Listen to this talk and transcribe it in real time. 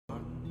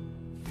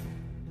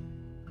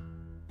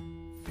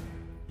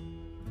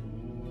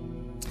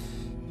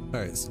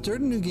Alright,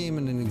 start a new game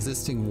in an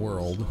existing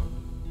world.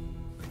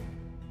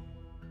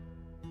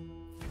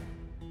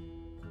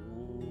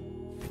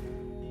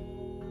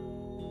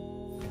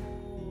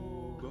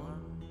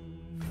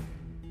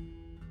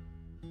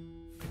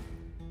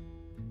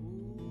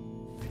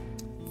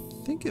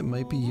 I think it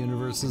might be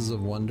Universes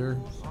of Wonder.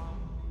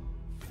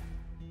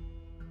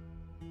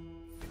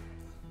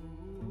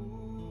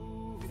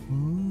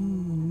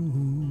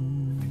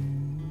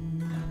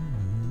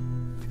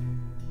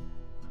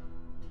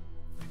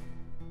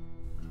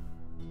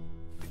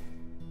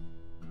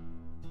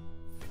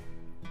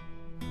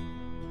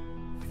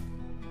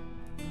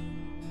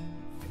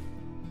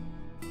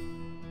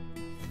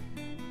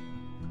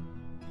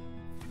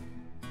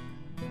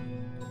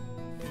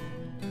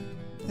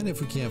 And if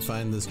we can't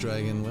find this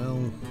dragon, well,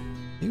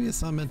 maybe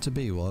it's not meant to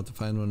be. We'll have to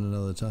find one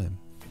another time.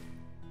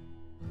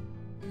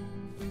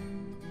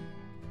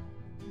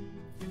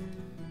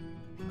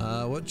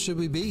 What should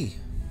we be?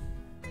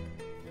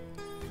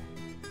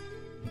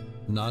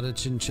 Not a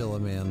chinchilla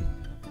man.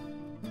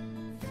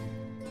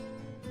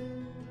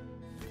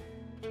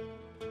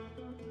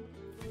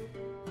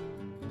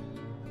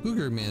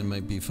 Cougar man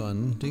might be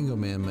fun. Dingo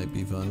man might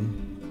be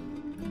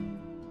fun.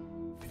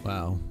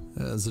 Wow.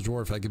 As a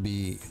dwarf, I could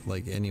be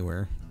like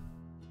anywhere.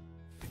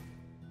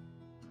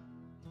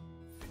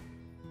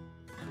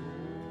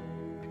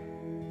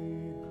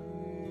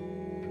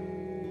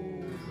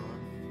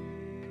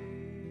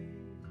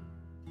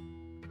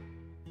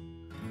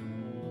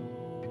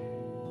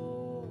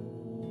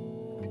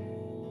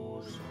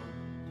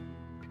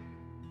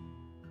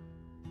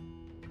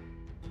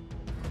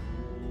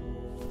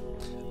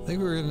 I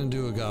think we're gonna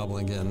do a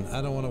goblin again.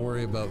 I don't want to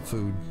worry about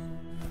food.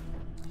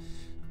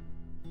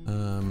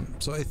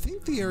 So I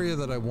think the area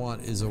that I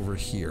want is over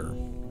here.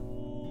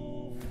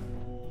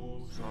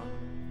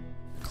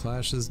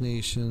 Clash's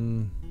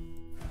Nation.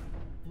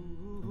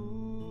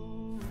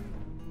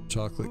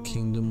 Chocolate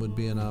Kingdom would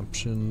be an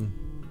option.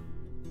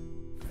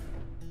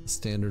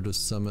 Standard of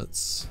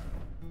Summits.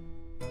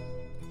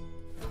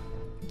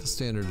 The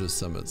Standard of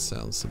Summits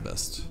sounds the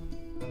best.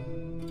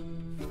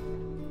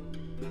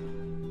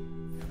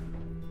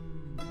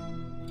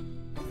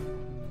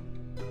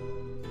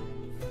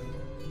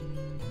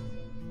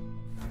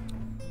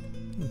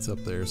 It's up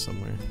there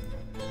somewhere.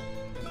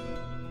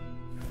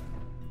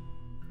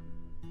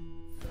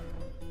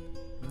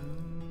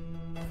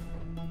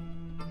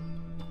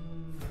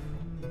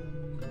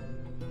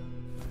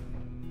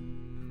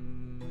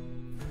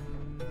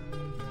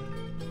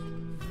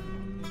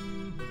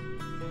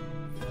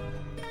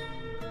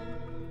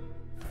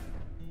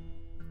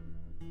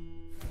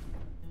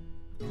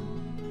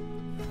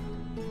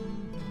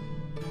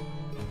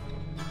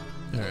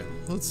 All right,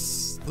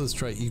 let's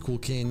try equal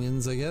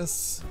canyons, I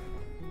guess.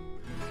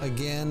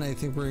 Again, I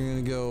think we're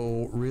gonna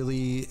go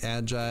really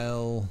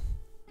agile.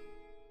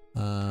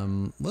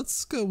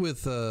 Let's go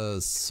with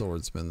a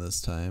swordsman this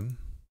time.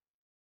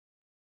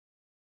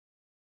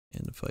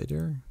 And a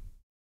fighter.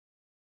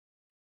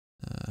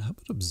 How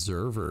about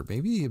observer?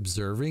 Maybe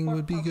observing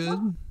would be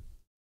good.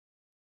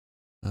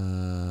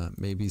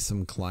 Maybe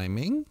some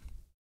climbing.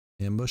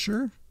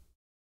 Ambusher.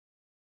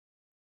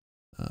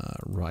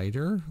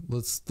 Rider.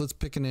 Let's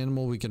pick an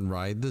animal we can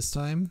ride this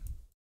time.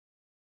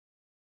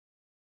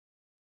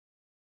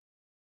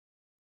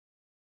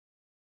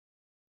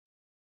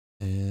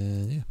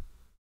 And yeah.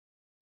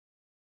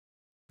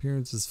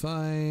 Appearance is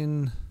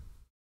fine.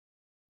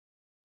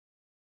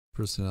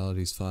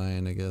 Personality's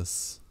fine, I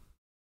guess.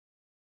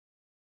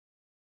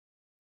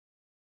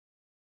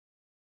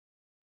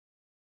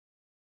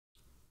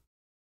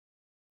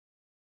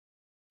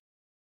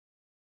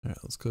 Alright,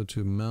 let's go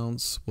to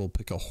mounts. We'll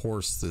pick a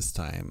horse this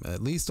time.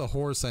 At least a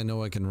horse I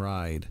know I can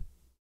ride.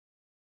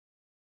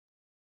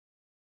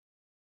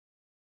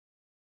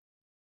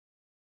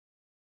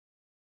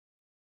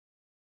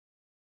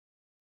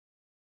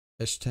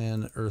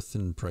 Eshtan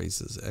Earthen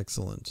Prices,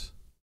 excellent.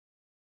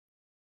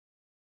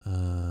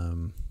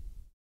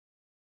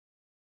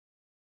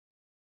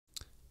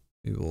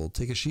 We will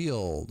take a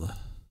shield.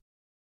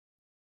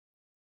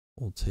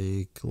 We'll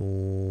take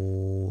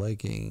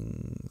leggings.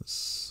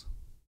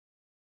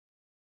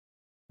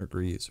 Or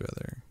greaves,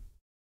 rather.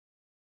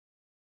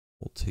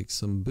 We'll take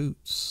some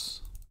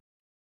boots.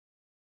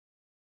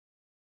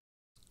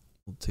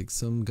 We'll take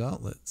some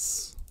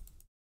gauntlets.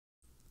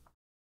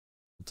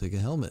 We'll take a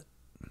helmet.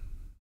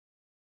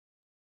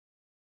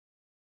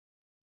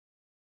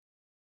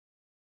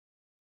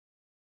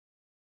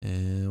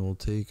 And we'll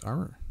take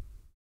armor.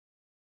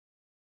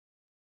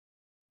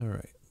 All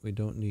right, we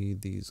don't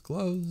need these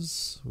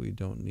gloves. We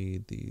don't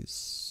need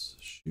these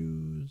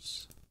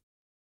shoes.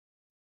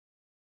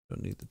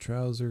 Don't need the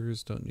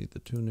trousers. Don't need the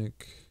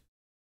tunic.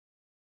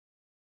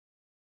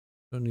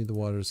 Don't need the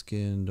water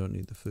skin. Don't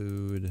need the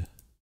food.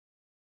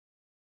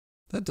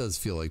 That does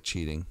feel like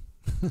cheating.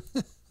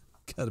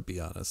 Gotta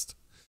be honest.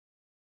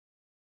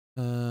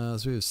 So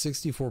we have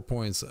 64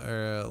 points.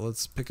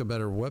 Let's pick a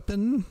better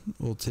weapon.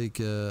 We'll take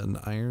an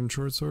iron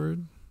short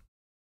sword.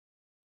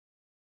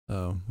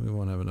 Oh, we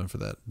won't have enough for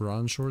that.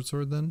 Bronze short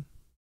sword then?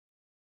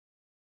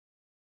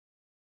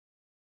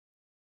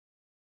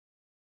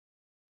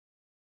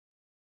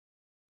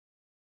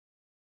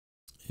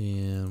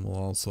 And we'll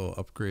also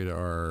upgrade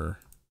our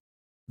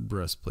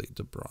breastplate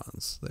to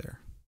bronze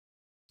there.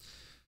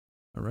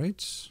 All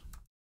right.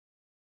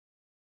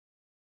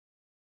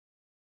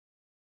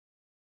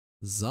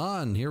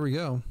 Zahn, here we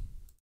go.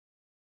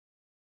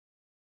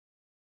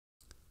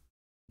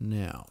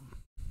 Now,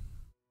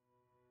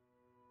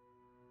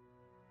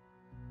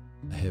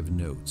 I have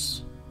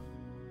notes.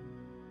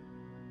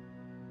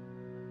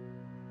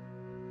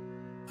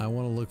 I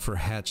want to look for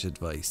hatch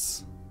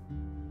advice.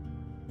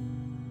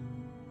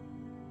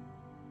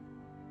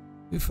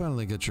 You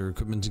finally got your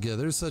equipment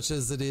together, such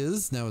as it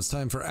is. Now it's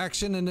time for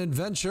action and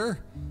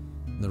adventure.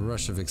 In the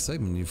rush of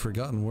excitement, you've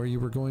forgotten where you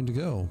were going to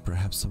go.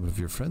 Perhaps some of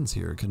your friends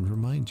here can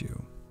remind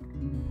you.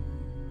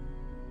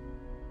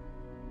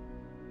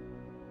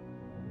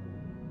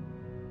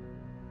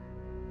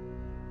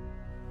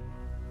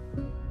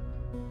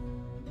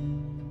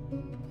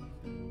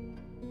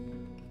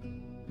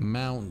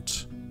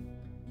 Mount.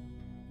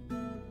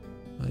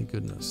 My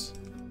goodness.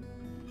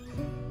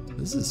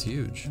 This is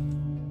huge.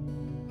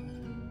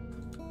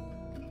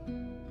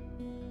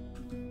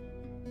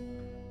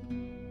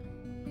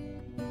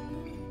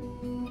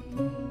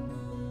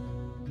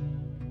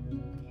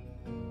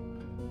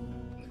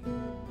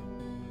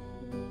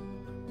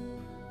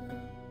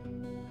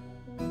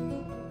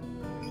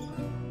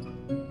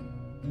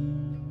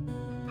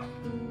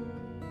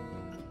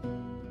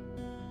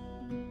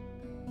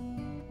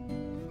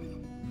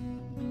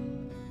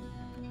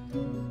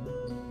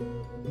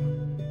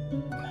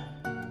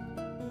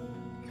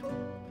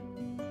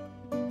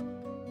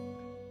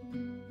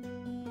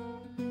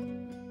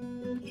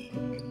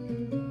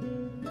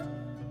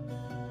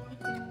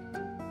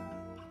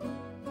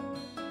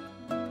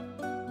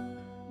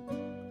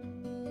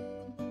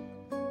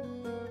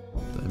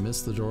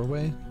 Miss the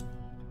doorway?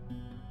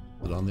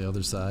 But on the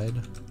other side?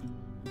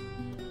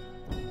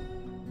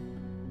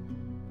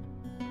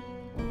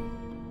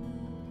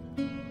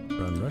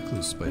 Run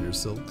recluse spider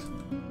silk.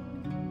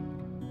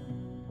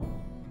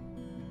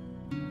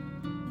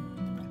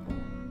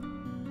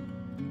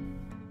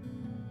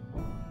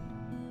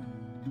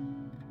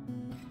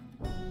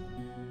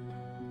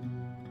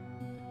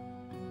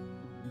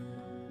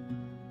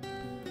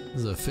 This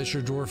is a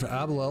fisher dwarf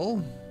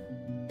Ablel.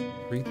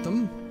 Greet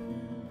them.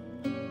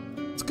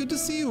 Good to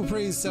see you,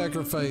 praise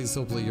sacrifice.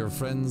 Hopefully your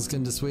friends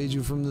can dissuade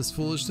you from this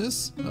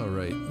foolishness. All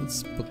right,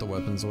 let's put the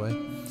weapons away.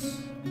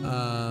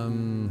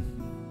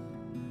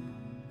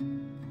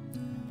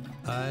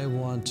 I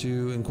want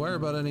to inquire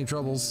about any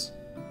troubles.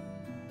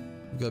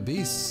 We've got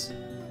beasts.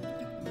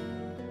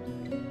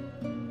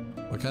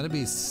 What kind of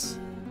beasts?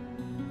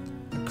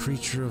 A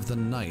creature of the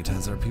night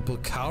has our people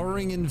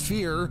cowering in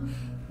fear.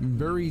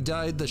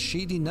 Buried-eyed the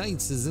shady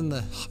nights is in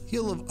the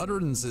hill of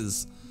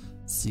utterances.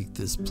 Seek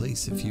this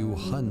place if you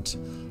hunt.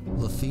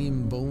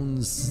 Latheme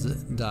bones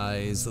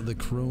dies of the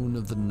crone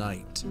of the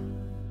night.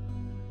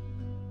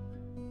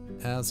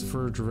 As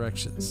for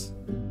directions,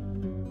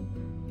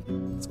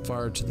 it's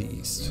far to the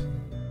east.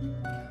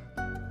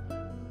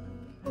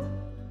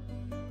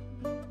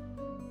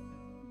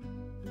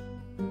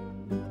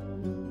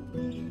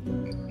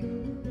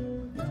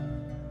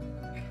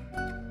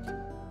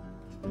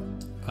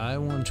 I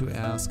want to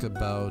ask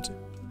about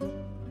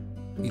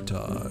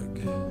Etog.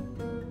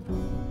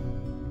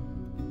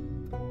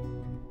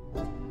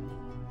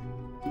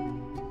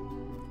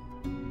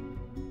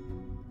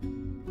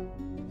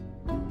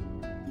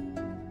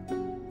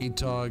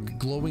 Etog,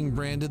 glowing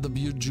branded the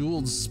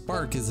bejeweled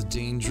spark, is a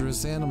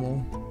dangerous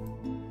animal.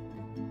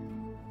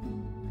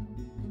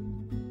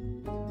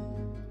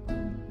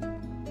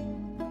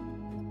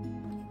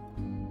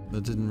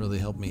 That didn't really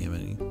help me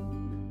any.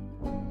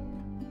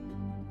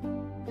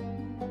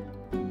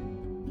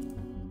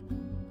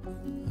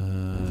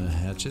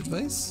 Hatchet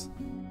vise?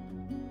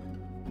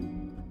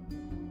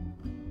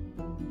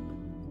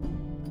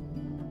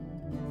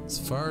 It's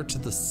far to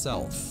the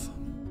south.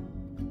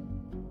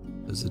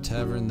 There's a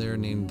tavern there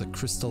named the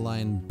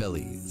Crystalline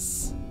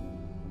Bellies.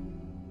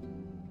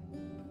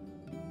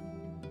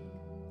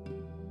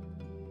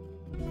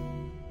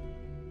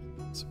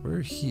 So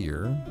we're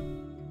here.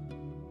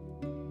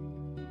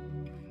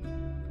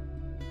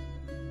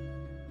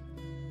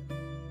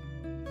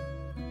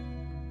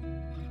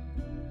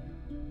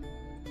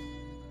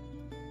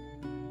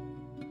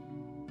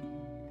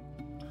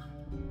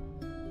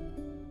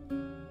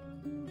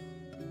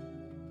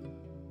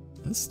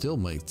 This still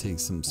might take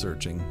some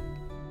searching.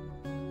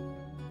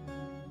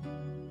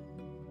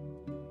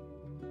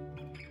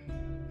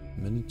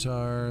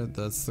 Minotaur,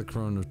 that's the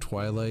Crone of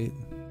Twilight.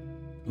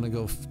 I'm gonna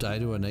go die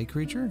to a night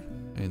creature?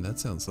 I mean, that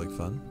sounds like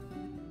fun.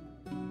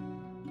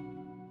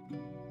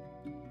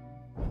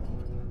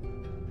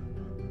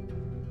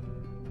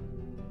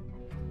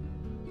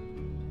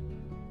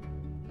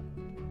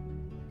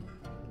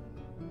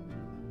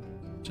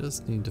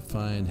 Just need to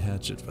find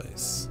hatchet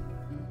vise.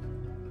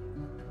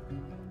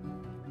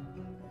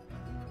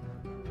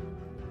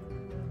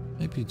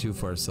 Might be too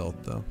far south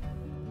though.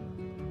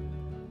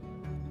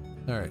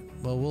 Alright,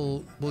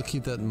 well we'll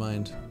keep that in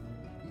mind.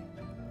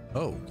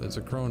 Oh, there's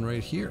a crone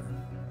right here.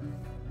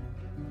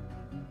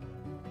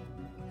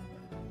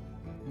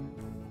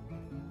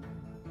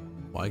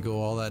 Why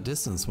go all that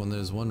distance when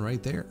there's one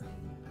right there?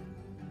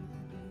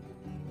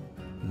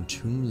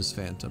 Tombs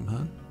Phantom,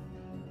 huh?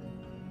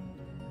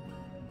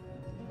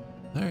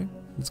 Alright,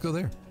 let's go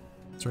there.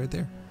 It's right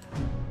there.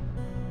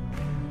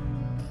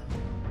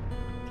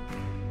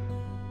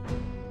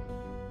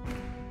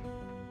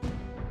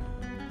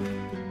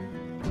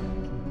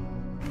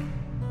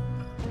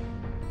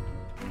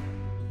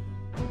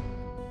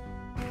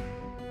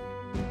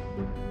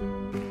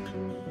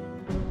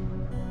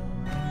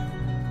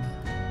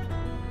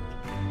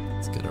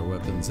 Let's get our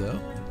weapons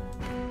out.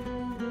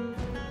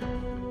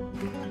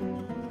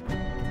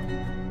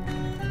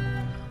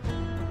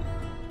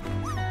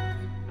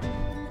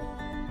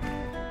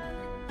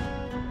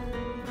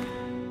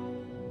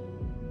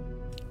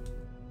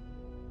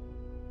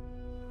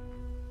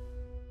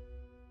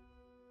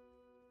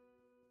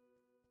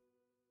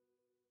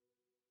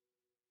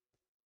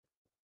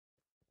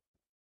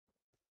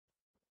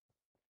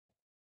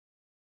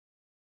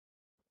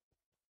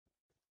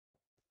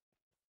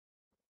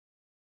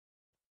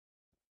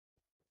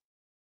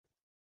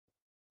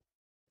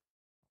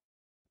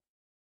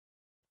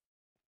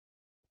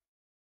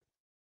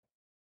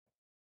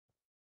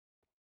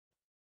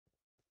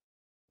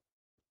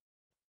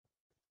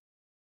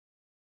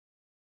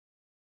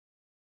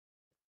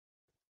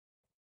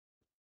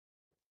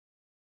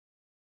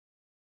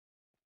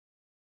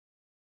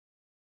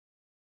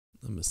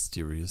 The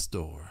mysterious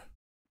door.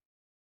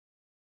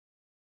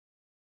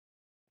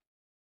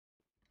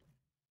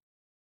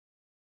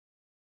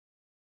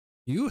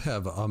 You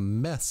have a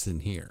mess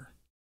in here.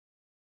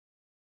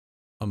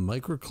 A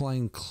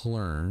microcline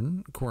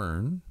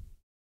quern,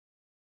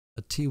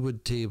 a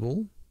teakwood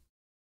table.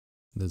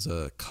 There's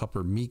a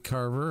copper meat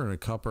carver and a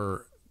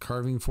copper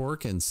carving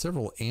fork and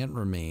several ant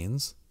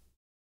remains.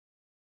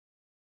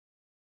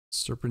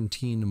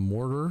 Serpentine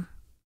mortar,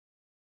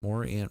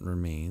 more ant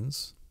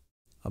remains.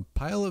 A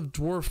pile of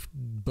dwarf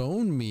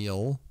bone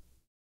meal.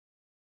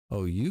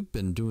 Oh, you've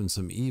been doing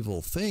some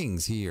evil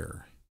things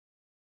here.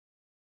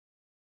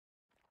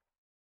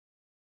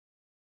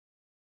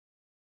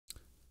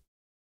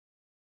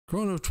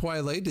 Crone of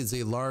Twilight is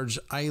a large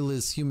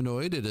eyeless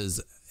humanoid. It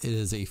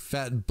has a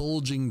fat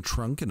bulging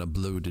trunk and a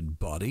bloated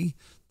body.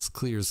 Its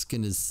clear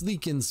skin is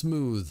sleek and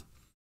smooth.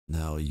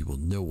 Now you will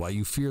know why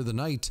you fear the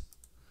night.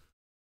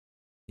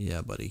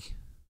 Yeah, buddy.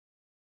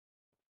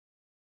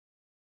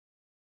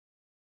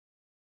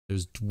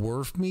 There's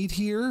dwarf meat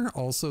here,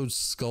 also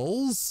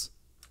skulls.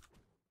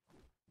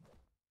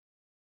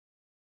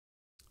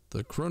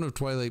 The Crone of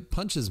Twilight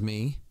punches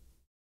me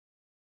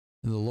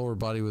in the lower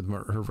body with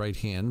her right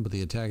hand, but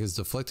the attack is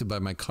deflected by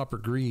my copper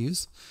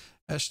greaves.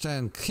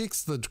 Eshtan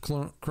kicks the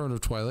Crone of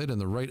Twilight in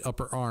the right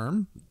upper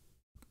arm,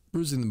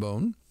 bruising the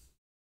bone.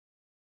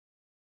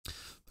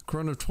 The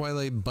Crone of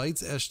Twilight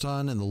bites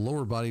Eshtan in the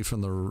lower body from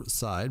the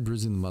side,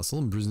 bruising the muscle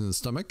and bruising the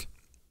stomach,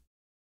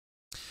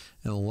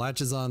 and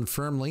latches on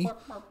firmly.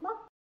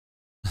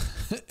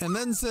 And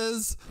then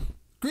says,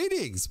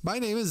 "Greetings, my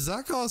name is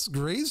Zakos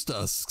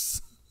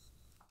Gravestusks."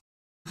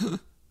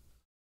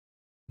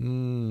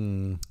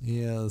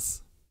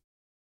 Yes.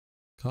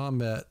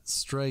 Combat,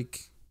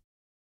 strike,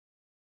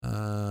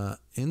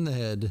 in the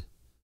head.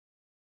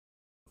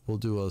 We'll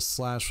do a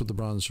slash with the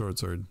bronze short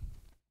sword.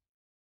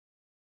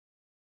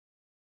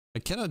 I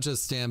cannot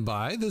just stand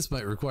by. This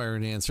might require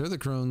an answer, the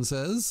crone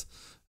says.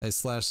 I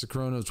slash the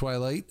Crone of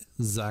Twilight,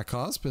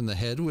 Zakosp, in the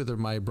head with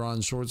my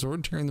bronze short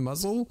sword, tearing the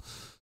muscle.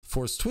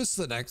 Force twists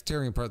the neck,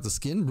 tearing apart the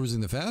skin, bruising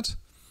the fat.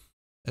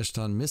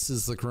 Eshtan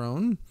misses the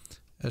crone.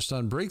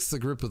 Eshtan breaks the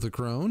grip of the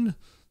crone.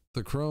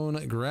 The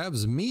crone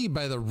grabs me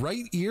by the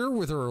right ear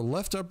with her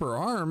left upper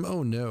arm.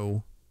 Oh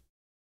no.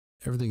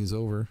 Everything is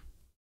over.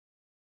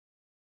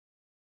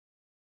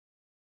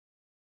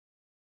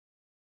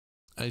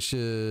 I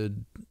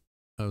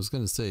was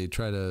going to say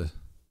try to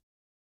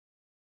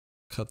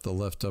cut the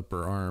left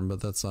upper arm,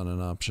 but that's not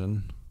an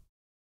option.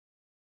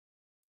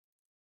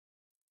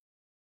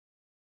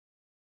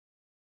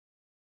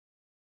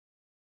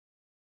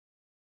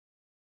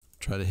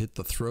 Try to hit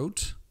the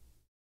throat.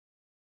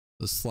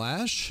 The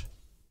slash.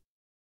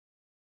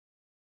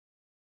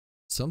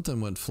 Something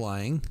went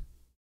flying.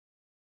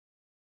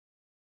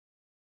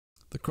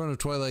 The Crone of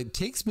Twilight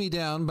takes me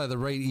down by the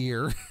right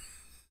ear.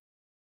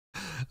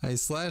 I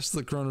slash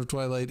the Crone of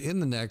Twilight in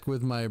the neck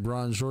with my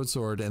bronze short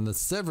sword, and the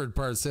severed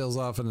part sails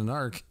off in an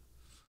arc.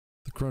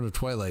 The Crone of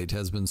Twilight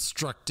has been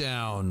struck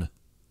down.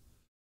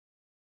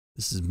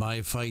 This is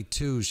my fight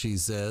too, she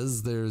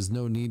says. There is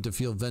no need to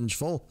feel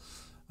vengeful.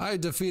 I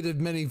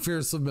defeated many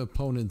fearsome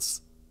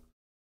opponents.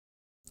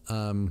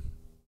 No.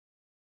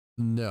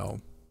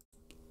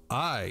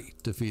 I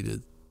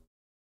defeated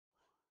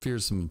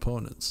fearsome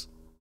opponents.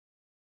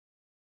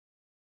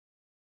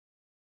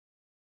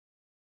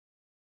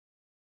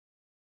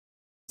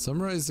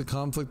 Summarize the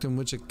conflict in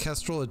which a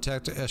kestrel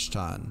attacked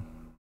Eshtan.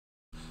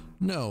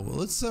 No,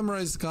 let's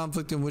summarize the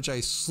conflict in which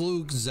I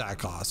slew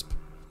Zakosp.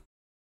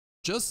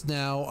 Just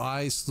now,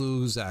 I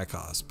slew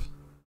Zakosp.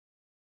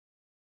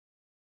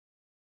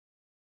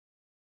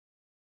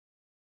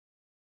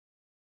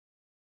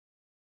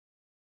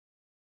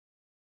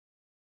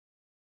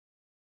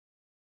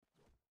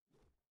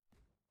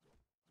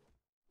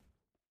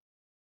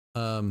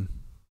 Um,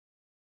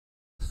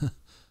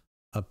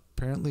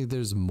 apparently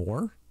there's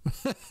more.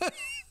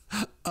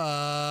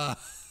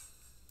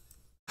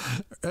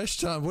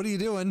 Eshton, what are you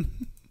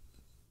doing?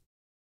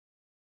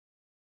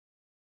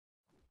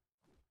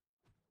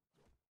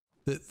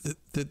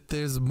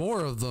 There's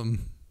more of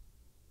them.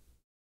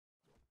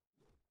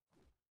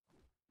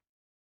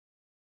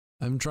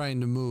 I'm trying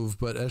to move,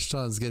 but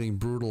Eshton's getting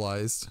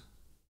brutalized.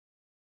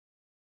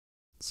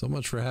 So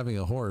much for having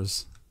a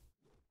horse.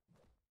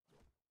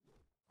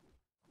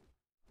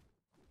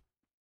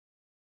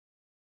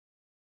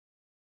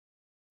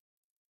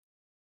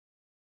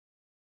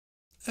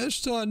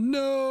 Eshton,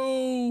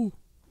 no!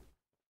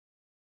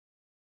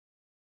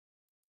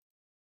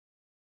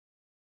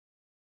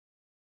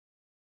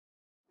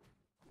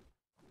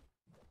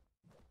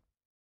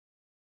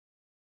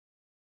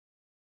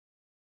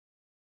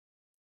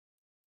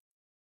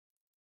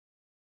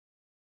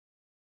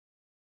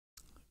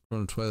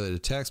 Chrono Twilight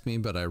attacks me,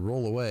 but I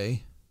roll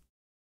away.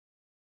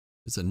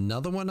 There's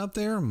another one up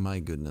there? My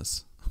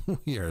goodness.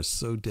 We are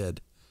so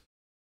dead.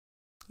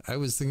 I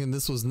was thinking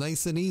this was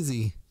nice and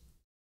easy.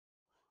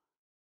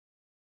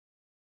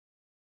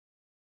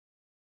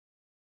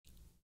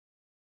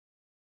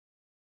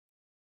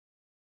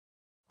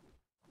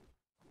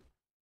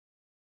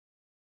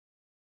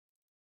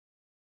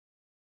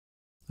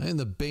 I am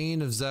the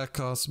bane of Zach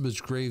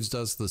Kosmich Graves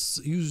does this.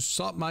 You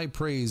sought my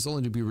praise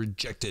only to be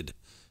rejected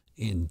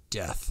in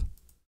death.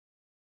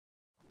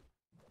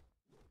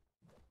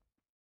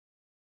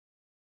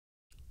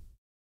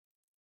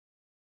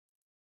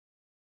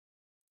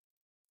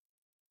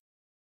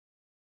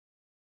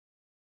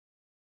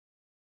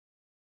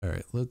 All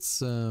right,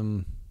 let's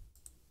I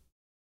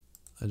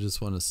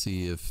just want to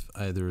see if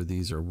either of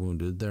these are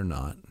wounded. They're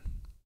not.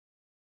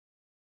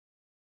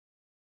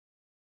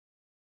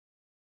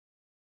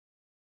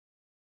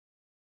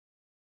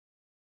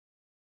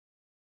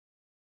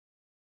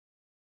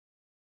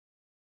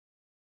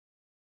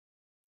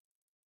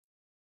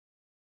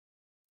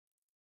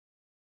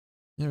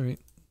 All right.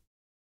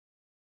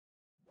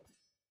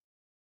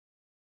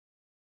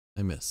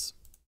 I miss.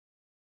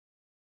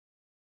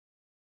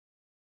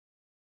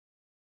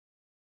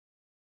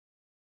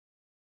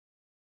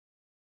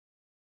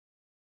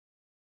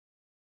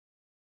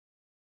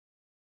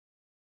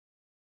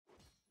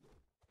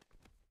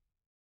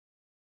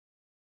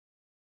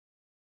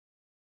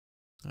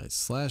 I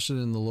slash it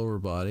in the lower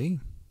body.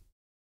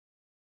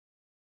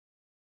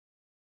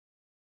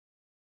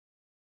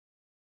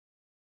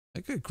 I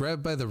got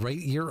grabbed by the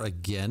right ear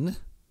again?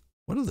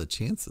 What are the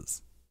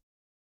chances?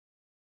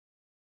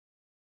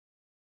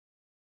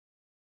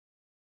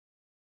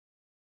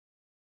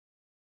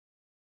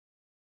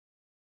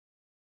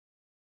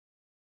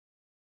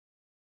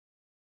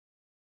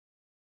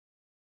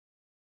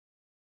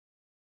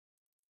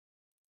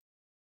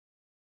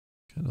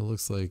 Kind of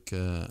looks like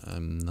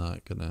I'm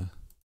not gonna...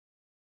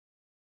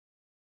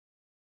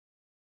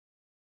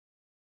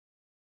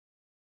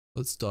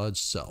 Let's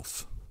dodge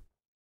self.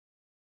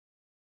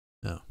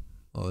 No.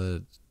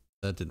 Well,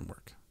 that didn't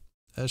work.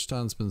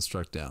 Eshton's been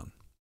struck down.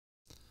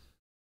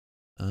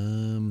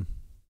 I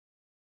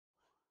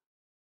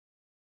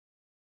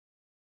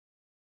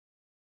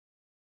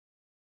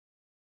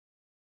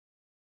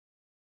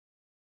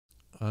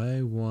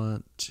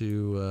want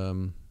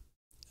to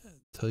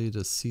tell you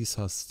to cease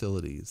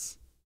hostilities.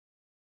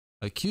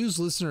 Accuse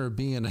listener of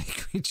being a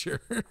night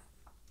creature.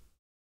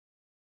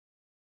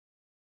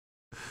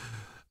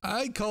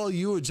 I call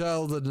you a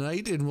child of the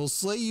night and will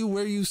slay you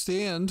where you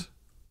stand.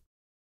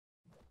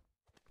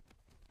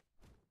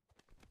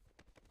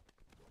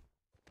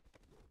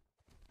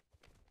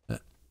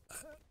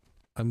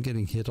 I'm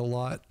getting hit a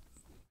lot.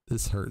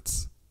 This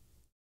hurts.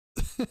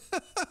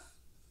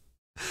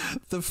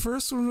 The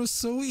first one was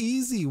so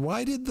easy.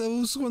 Why did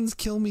those ones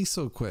kill me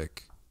so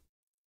quick?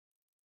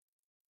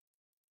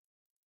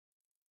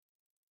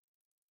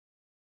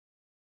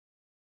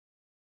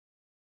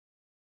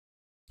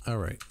 All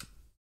right.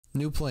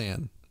 New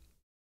plan.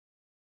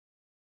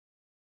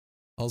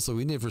 Also,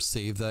 we never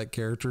saved that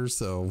character,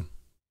 so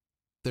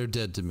they're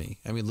dead to me.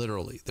 I mean,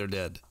 literally, they're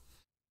dead.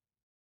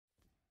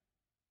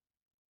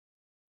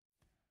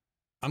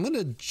 I'm going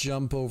to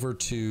jump over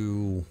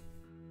to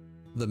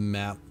the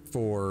map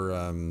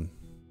for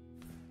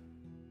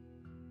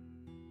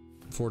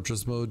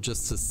Fortress mode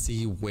just to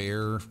see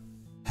where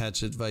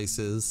Hatchet Vice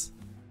is.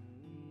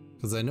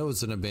 Because I know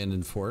it's an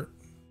abandoned fort.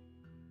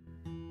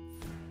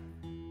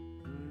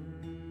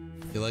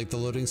 You like the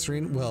loading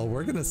screen? Well,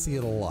 we're going to see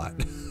it a lot.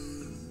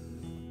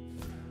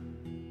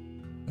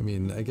 I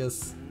mean, I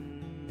guess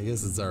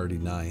it's already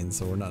 9,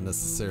 so we're not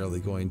necessarily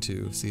going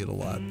to see it a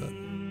lot, but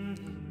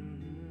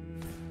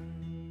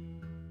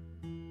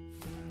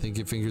I think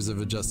your fingers have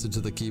adjusted to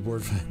the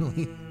keyboard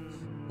finally.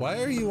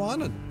 Why are you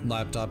on a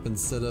laptop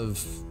instead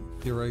of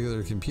your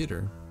regular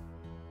computer?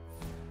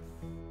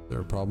 Is there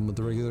a problem with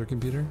the regular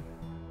computer?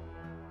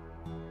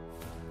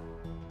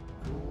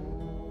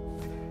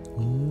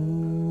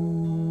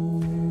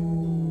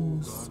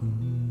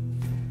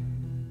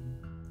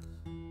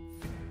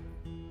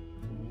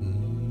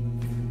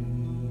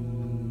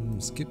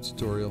 Skip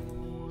tutorial.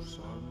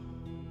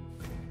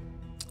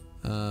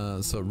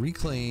 So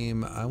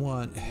reclaim, I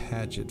want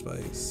hatchet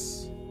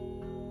vice.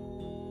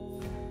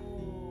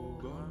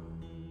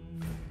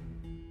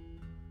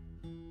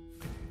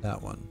 That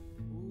one.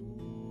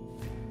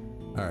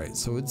 Alright,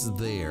 so it's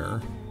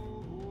there.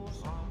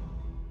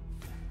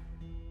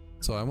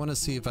 So I want to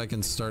see if I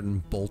can start in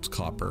bolt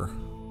copper.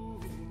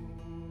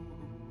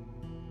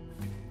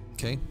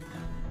 Okay.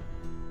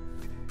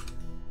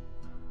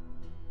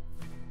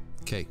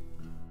 Okay.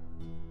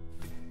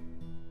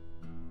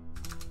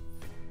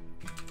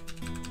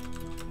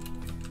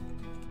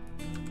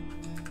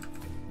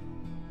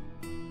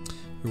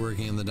 You're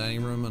working in the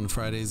dining room on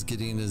Fridays.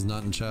 Gideon is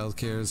not in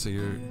childcare, so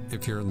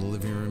if you're in the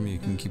living room, you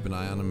can keep an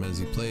eye on him as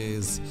he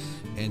plays,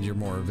 and you're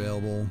more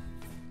available.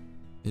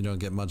 You don't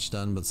get much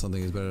done, but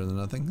something is better than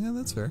nothing. Yeah,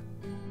 that's fair.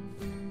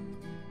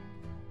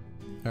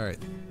 All right.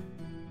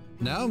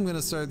 Now I'm going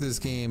to start this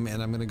game,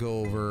 and I'm going to go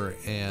over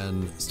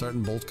and start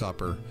in bolt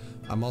copper.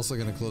 I'm also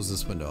going to close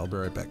this window. I'll be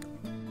right back.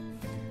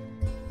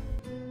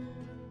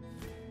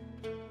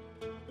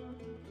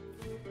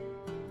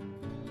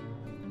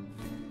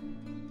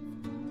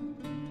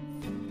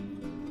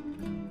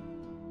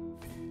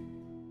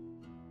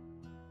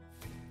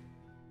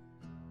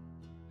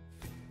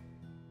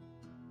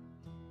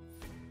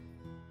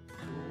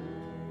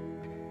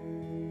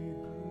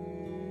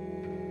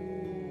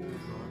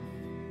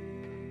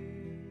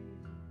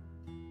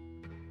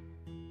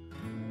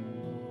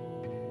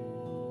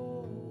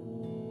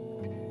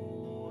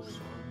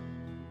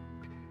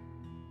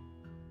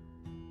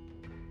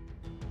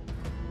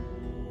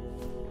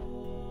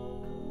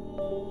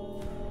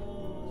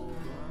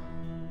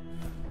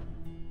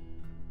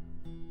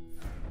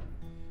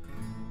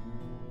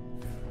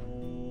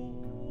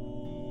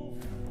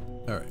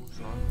 Alright.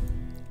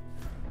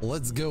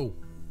 Let's go.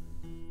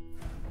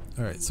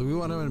 Alright, so we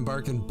want to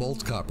embark in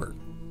bolt copper.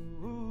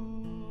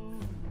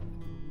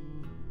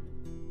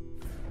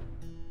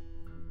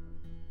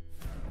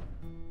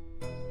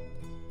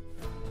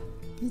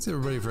 Thanks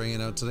everybody for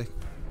hanging out today.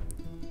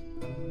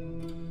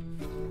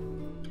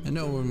 I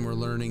know when we're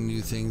learning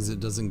new things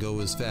it doesn't go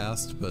as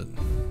fast, but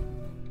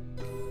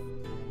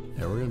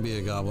yeah, we're gonna be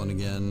a goblin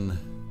again.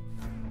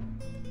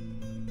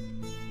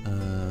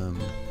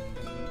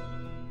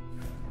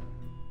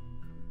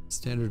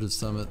 Standard of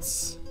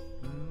summits.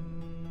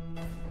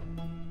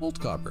 Bolt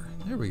copper.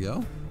 There we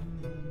go.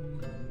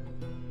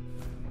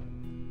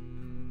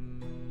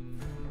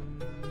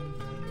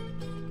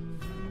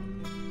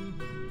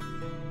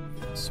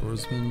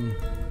 Swordsman.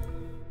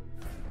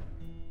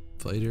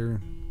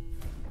 Fighter.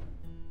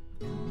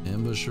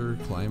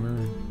 Ambusher.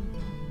 Climber.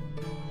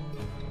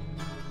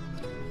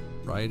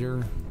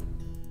 Rider.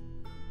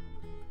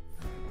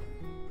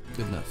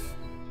 Good enough.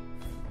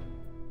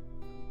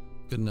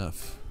 Good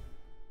enough.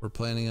 We're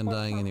planning on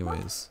dying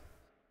anyways.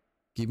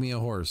 Give me a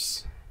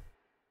horse.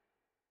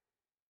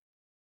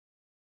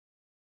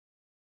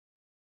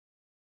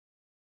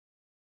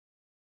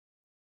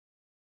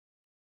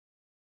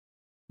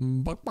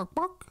 Buck, buck,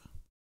 buck.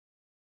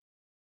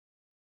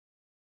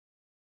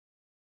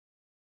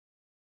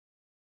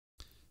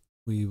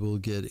 We will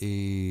get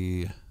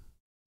a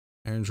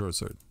iron short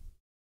sword.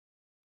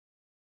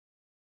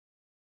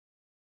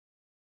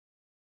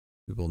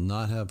 We will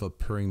not have a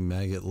purring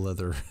maggot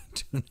leather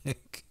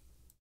tunic.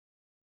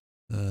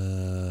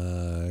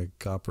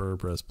 Copper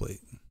breastplate.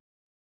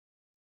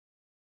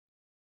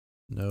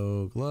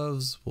 No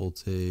gloves. We'll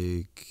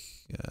take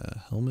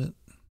helmet.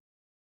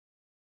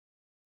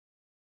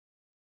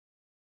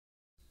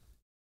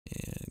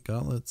 And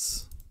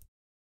gauntlets.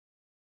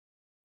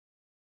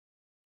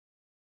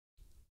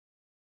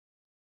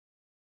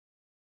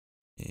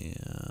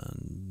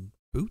 And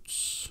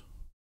boots.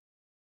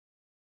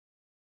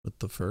 With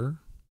the fur.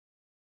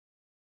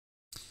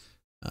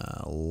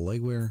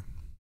 Legwear.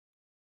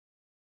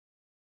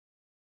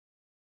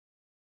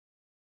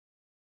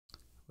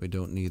 We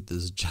don't need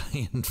this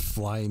giant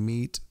fly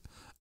meat.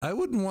 I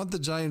wouldn't want the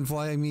giant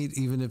fly meat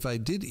even if I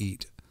did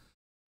eat.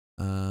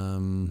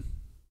 Guess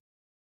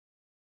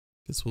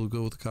we'll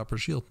go with the copper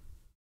shield.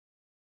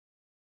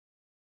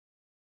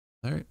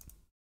 All right,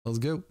 let's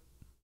go.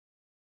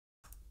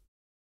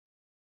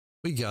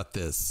 We got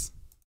this.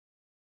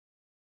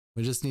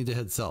 We just need to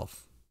head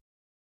south.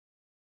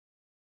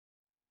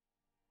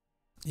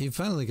 You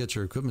finally got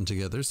your equipment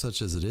together,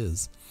 such as it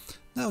is.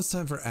 Now it's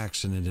time for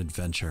action and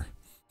adventure.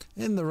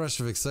 In the rush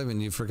of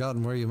excitement, you've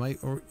forgotten where you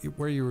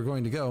were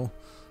going to go.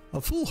 A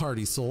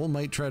foolhardy soul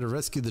might try to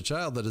rescue the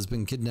child that has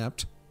been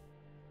kidnapped.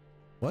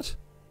 What?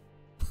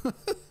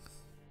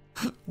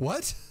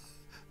 What?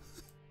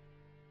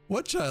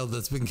 What child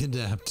that's been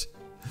kidnapped?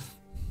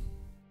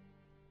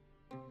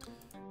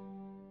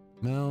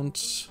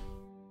 Mount.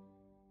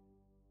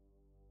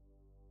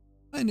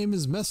 My name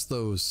is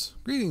Mesthos.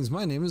 Greetings,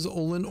 my name is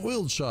Olin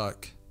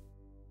Oilshock.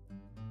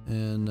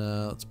 And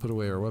let's put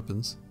away our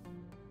weapons.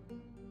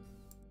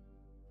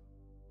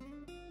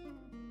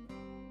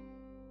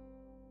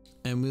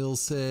 And we'll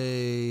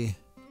say,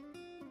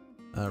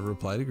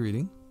 reply to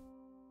greeting.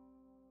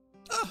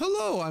 Ah,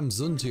 hello, I'm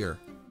Zuntir.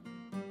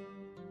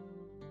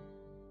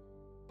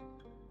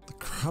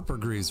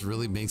 uppergrease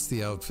really makes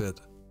the outfit.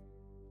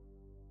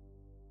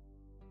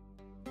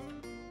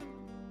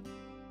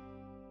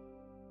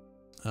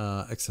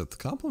 Accept the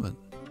compliment.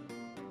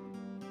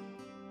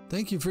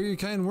 Thank you for your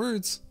kind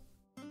words.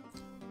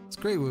 It's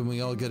great when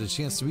we all get a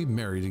chance to be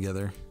merry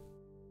together.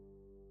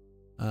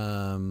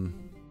 Into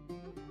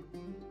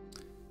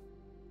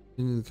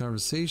the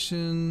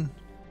conversation.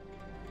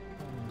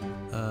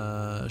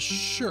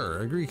 Sure,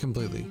 agree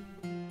completely.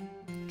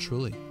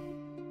 Truly.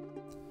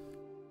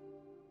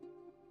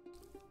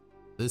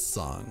 This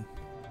song.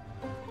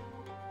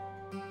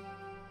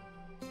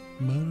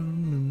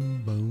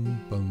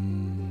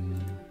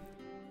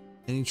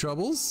 Any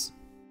troubles?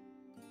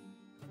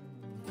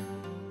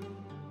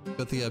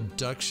 Got the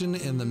abduction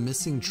and the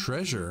missing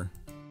treasure.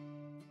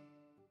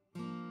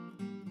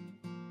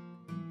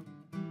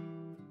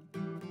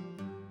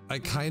 I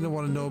kind of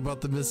want to know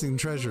about the missing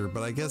treasure,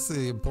 but I guess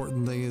the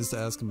important thing is to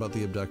ask about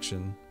the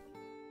abduction.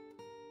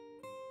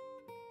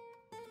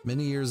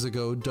 Many years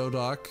ago,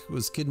 Dodok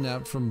was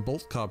kidnapped from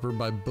Bolt Copper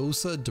by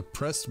Bosa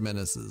depressed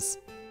menaces.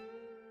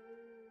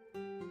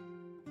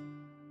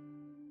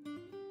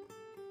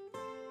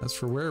 As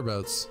for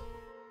whereabouts.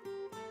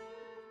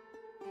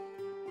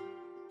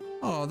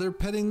 Oh, they're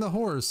petting the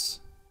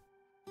horse.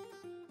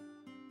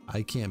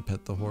 I can't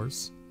pet the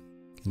horse.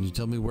 Can you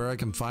tell me where I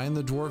can find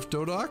the dwarf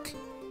Dodok?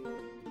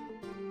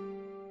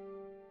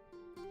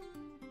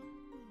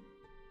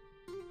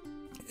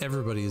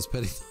 Everybody is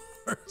petting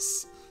the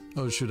horse.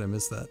 Oh shoot, I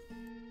missed that.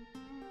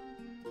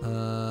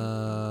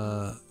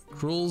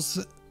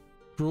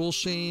 Cruel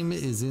Shame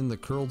is in the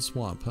Curled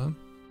Swamp, huh?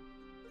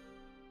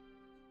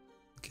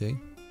 Okay.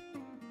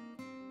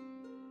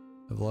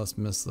 I've lost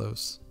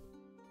those.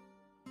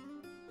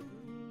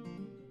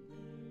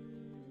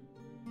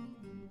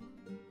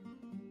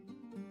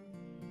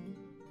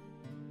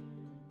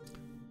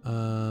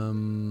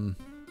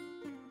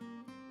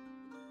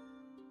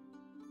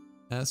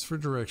 Ask for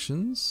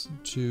directions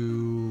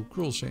to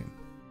Cruel Shame.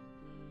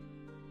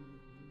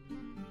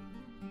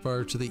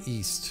 Far to the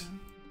east.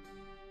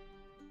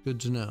 Good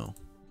to know.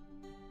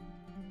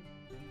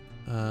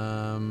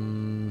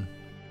 Inquire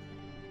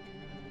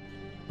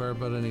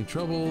about any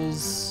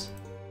troubles.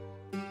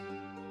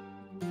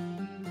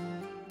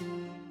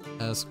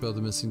 Ask about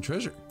the missing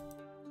treasure.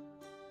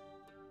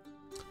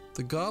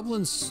 The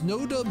Goblin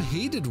Snowdub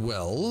hated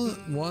well.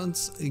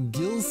 Once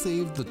Gil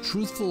saved the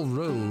Truthful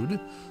Road,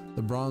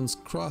 the bronze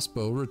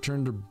crossbow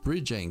returned to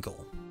Bridge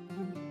Ankle.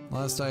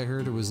 Last I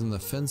heard, it was in the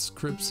Fence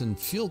Crypts and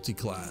Fealty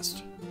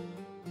classed.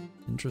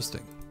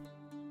 Interesting.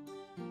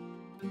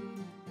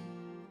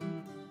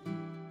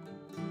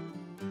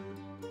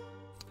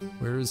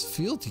 Where is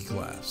Fealty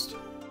classed?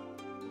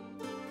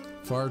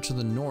 Far to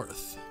the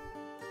north.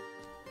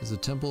 There's a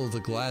temple of the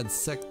Glad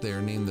sect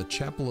there named the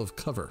Chapel of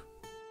Cover.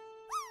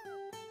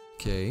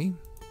 Okay.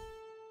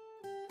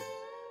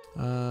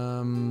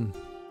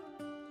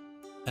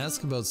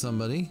 Ask about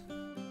somebody.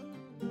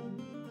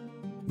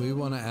 We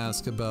want to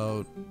ask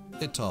about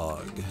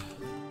Itog.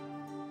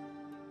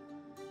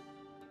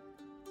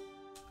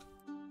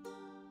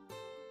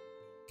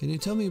 Can you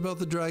tell me about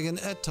the dragon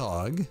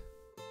Etog?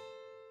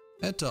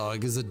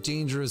 Etog is a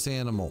dangerous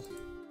animal.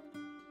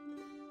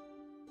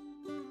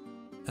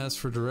 Ask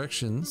for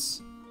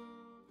directions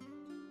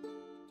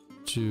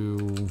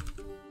to...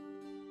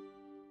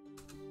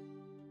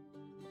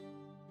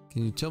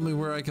 Can you tell me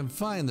where I can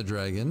find the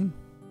dragon?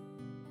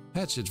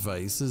 Hatchet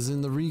Vice is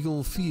in the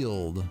Regal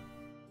Field.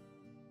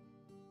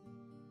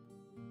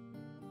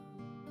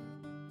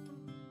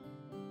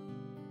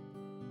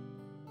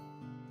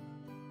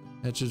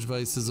 Hatchet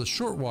Vice is a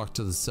short walk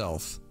to the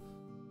south.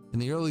 In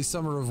the early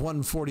summer of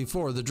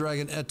 144, the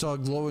dragon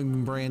Etog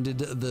glowing branded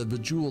the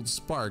Bejeweled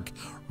Spark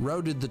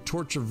routed the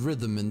Torch of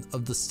Rhythm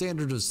of the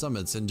Standard of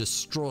Summits and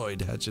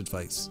destroyed Hatchet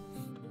Vice.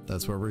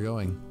 That's where we're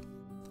going.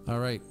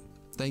 Alright,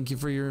 thank you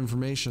for your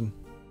information.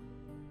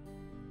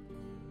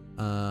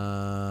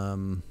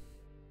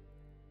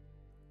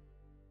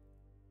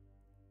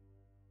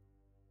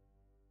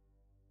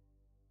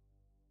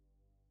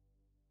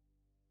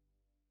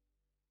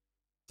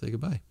 Say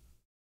goodbye.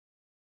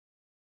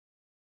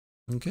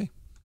 Okay.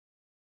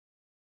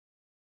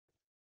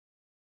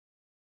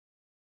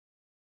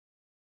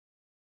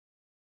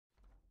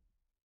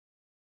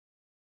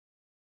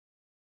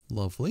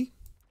 Lovely.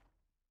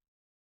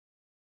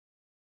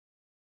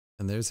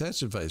 And there's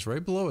Hatchet Vice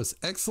right below us.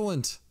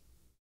 Excellent.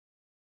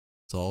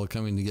 It's all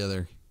coming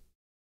together.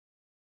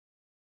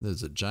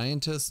 There's a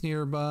giantess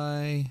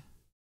nearby.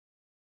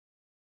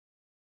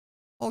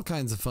 All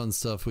kinds of fun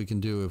stuff we can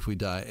do if we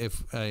die,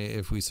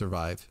 if we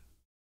survive.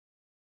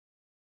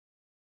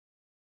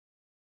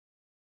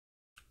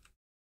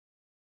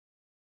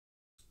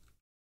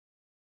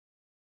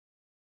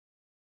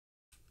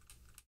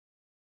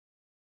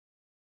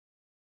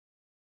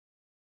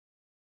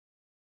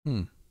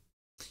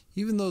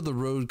 Even though the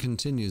road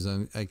continues,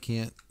 I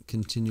can't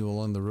continue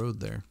along the road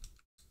there.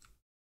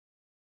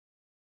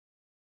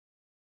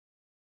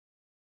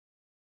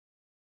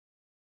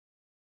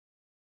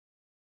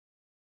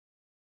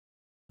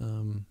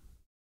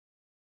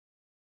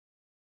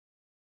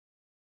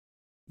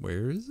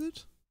 Where is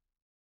it?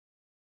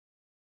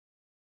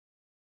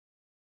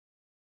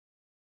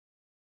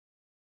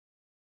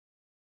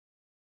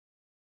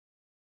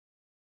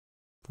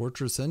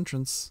 Fortress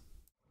entrance.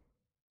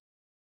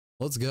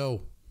 Let's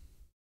go.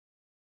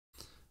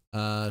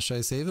 Should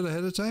I save it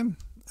ahead of time?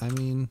 I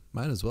mean,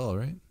 might as well,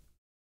 right?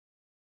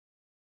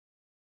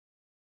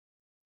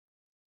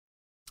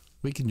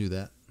 We can do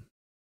that.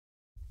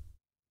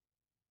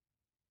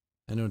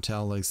 I know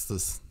Tal likes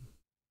this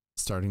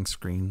starting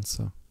screen,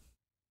 so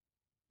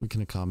we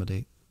can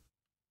accommodate.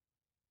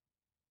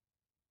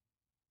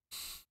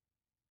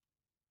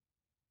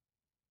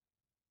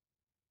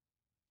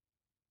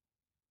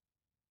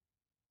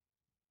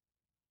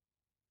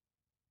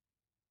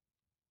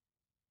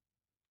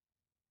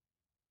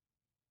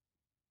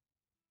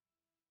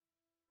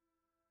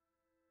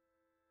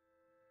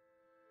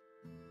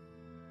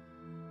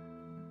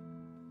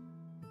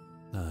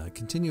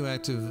 Continue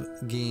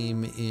active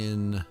game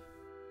in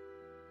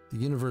the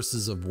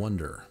Universes of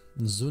Wonder.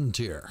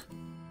 Zuntir.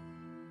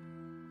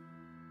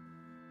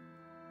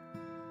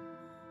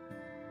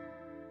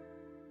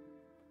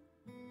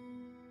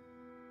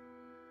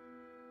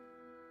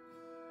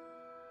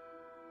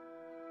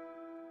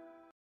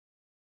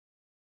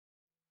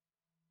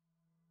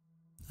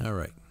 All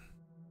right.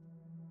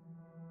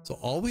 So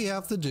all we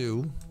have to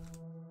do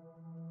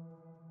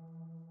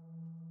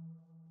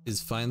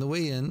is find the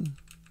way in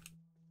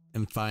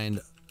and find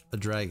a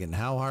dragon.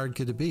 How hard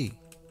could it be?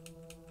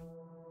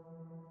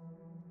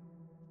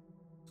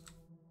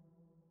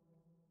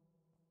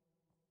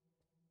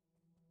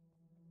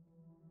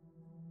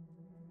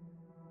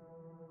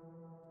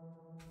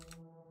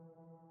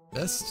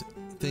 Best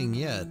thing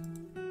yet.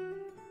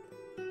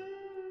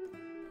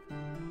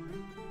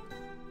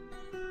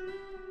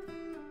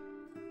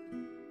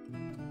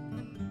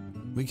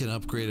 We can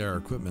upgrade our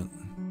equipment.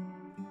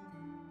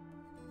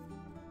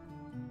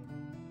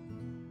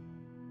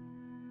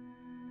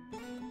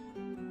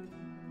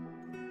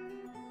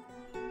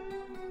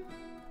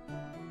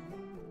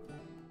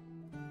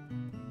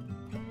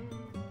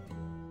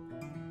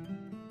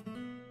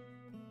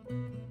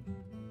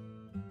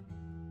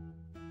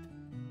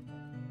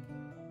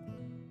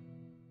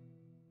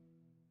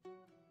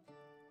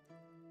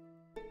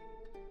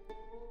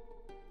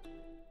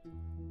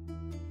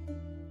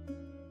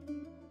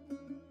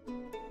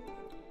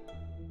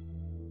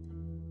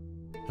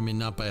 I mean,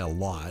 not by a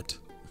lot.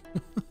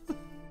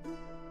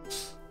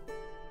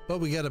 But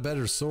we got a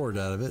better sword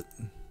out of it.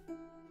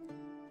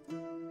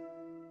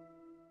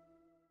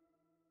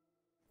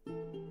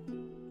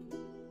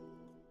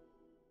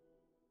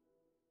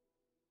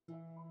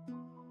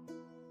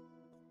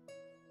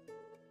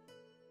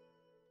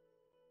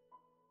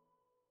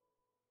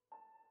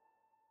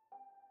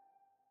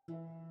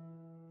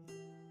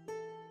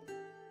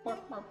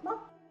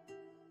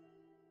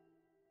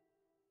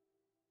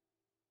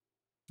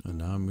 And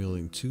now I'm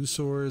wielding two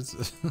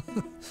swords.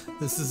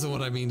 This isn't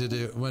what I mean to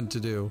do. Want to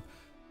do.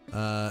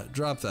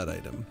 Drop that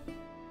item.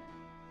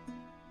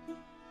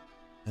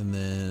 And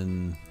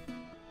then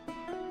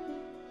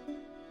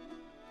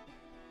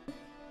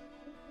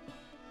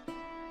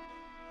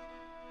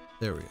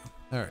there we go.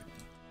 All right.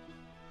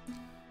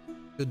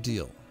 Good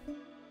deal.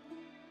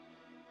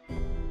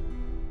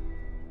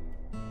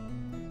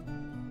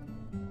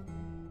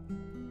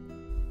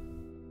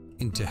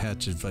 Into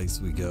hatch advice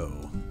we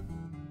go.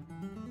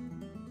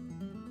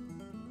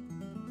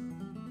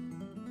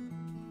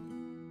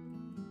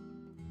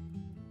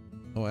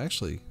 Oh,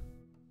 actually.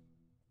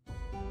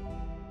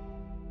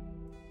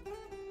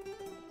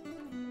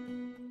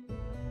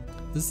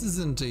 This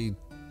isn't a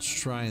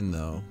shrine,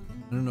 though.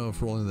 I don't know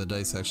if rolling the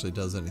dice actually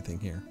does anything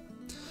here.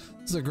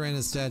 This is a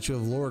granite statue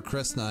of Laura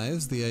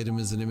Crestknives. The item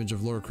is an image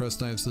of Laura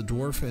Crestknives, the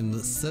dwarf, and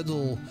the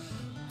Settle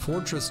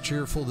Fortress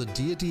Cheerful, the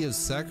deity of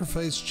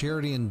sacrifice,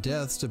 charity, and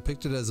death,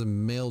 depicted as a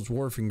male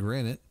dwarf in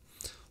granite.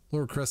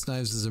 Laura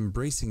Crestknives is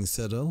embracing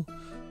Settle.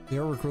 The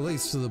artwork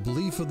relates to the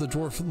belief of the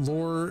dwarf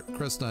Lore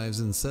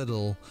Crestknives in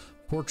Settle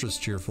Fortress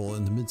Cheerful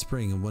in the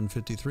mid-spring of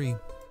 153.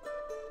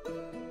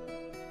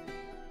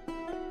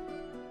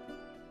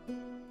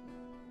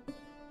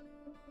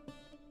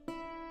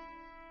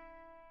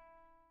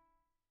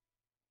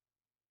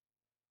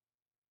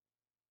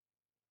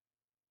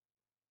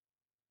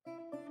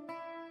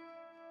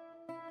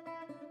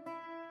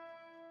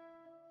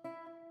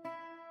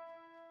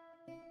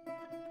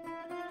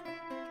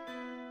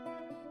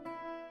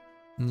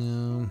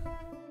 No.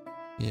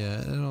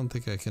 Yeah, I don't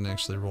think I can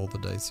actually roll the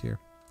dice here.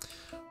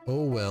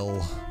 Oh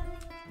well.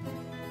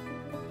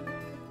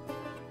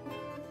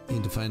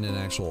 Need to find an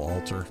actual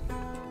altar.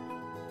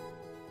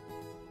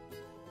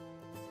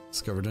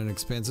 Discovered an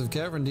expansive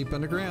cavern deep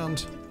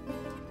underground.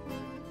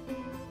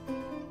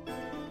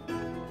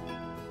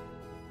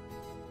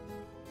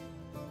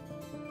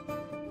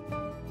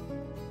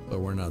 But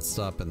we're not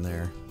stopping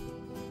there.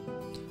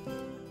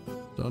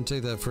 Don't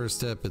take that first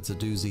step, it's a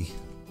doozy.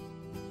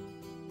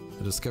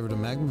 I discovered a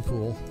magma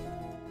pool.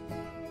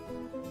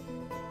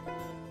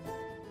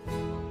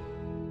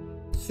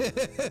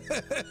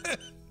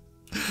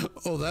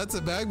 Oh, that's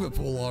a magma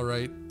pool, all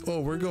right. Oh,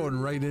 we're going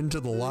right into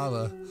the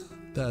lava.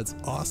 That's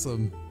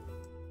awesome.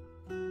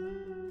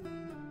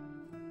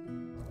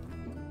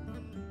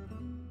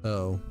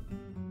 Oh.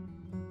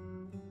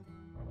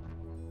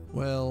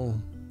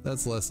 Well,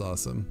 that's less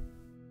awesome.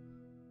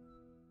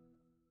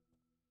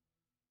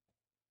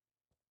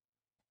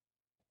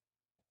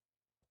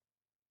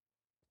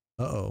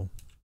 Uh-oh.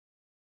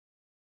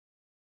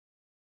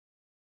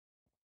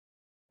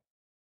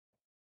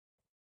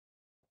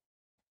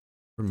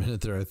 For a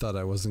minute there, I thought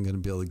I wasn't going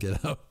to be able to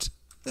get out.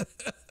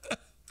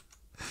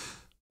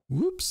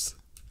 Whoops.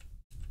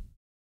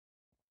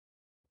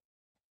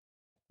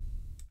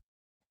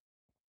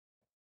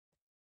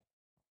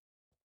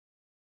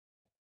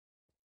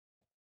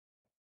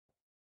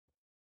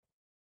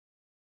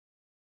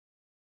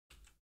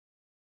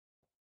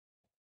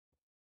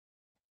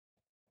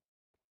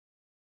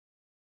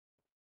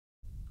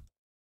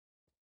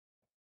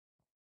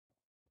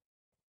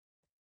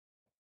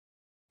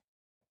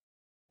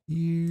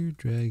 Here,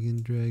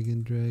 dragon,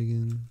 dragon,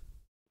 dragon.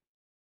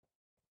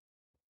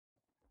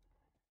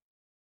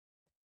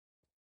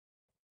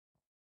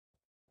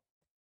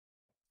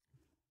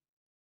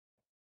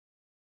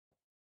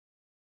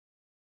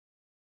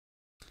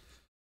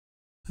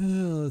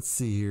 Let's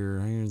see here.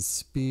 Iron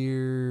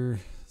spear,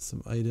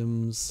 some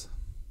items.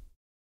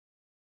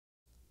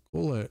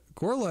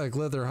 Gorlak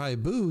leather high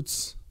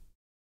boots.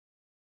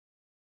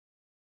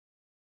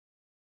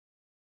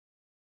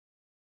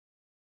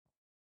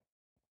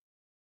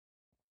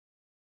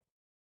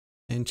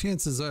 And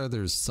chances are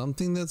there's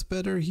something that's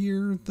better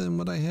here than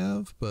what I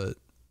have, but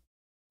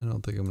I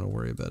don't think I'm going to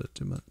worry about it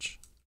too much.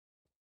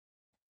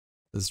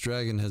 This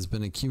dragon has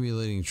been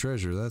accumulating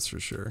treasure, that's for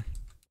sure.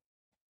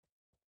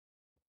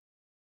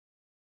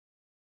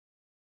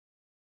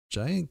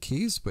 Giant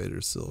cave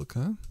spider silk,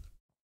 huh?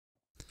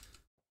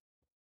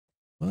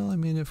 Well, I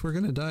mean, if we're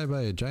going to die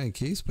by a giant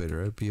cave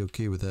spider, I'd be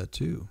okay with that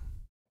too.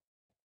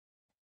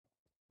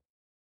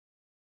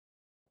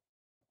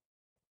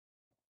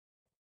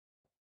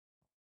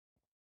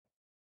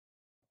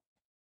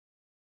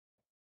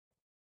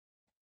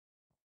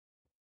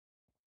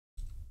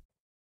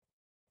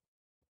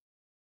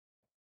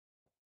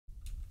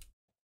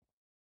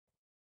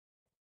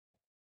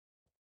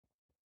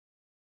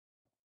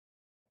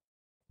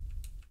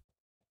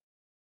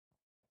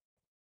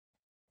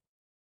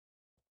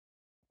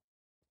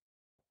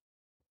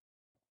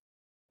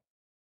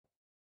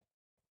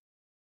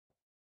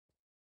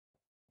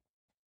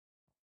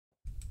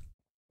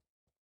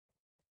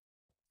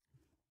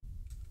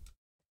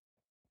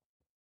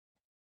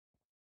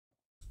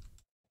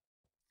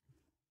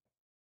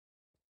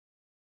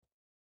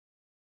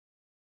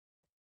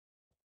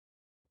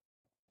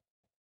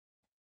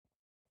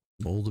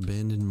 Old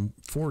abandoned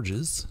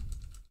forges.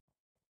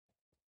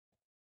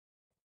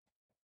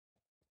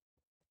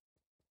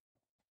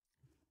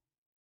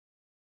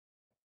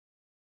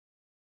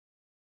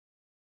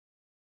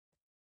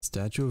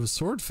 Statue of a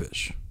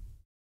swordfish.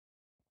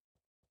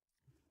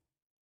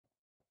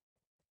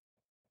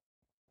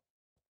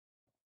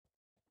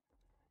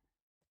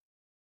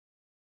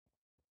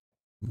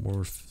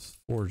 More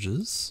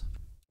forges.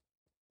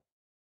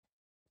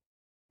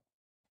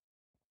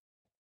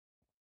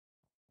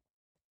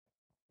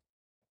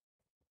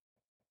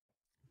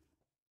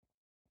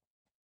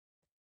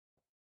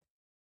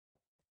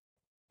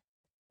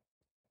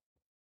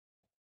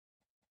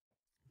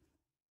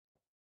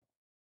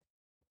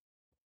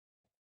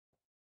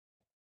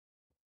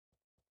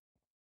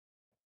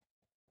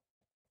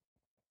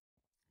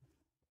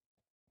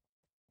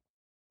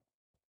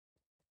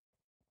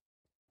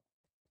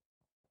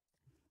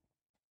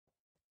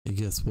 And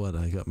guess what?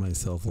 I got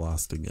myself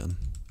lost again.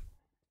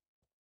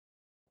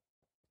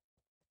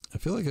 I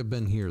feel like I've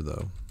been here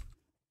though.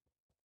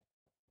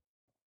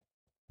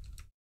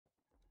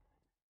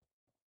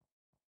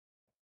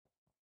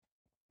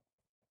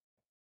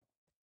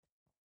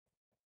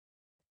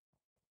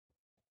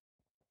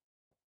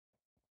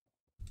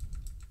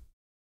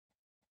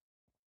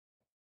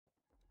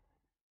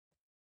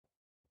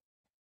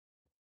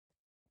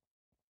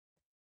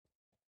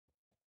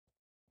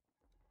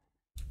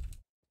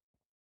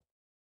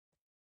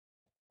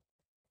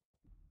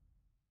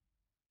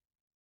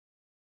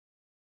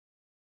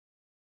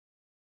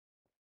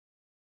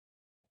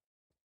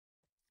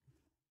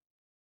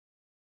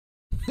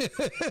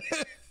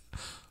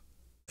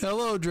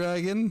 Hello,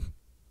 dragon.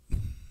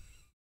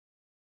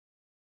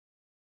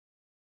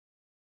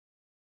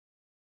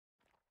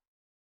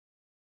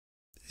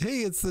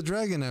 Hey, it's the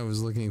dragon I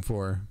was looking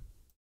for.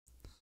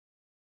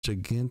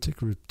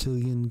 Gigantic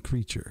reptilian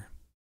creature.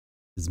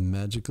 Is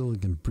magical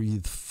and can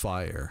breathe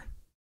fire.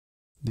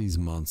 These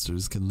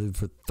monsters can live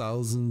for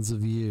thousands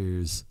of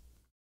years.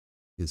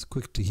 He is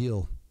quick to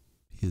heal.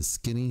 He is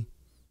skinny.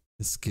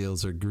 His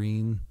scales are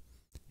green.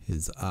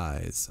 His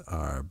eyes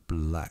are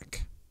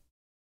black.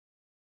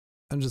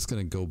 I'm just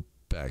gonna go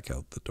back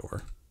out the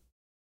door.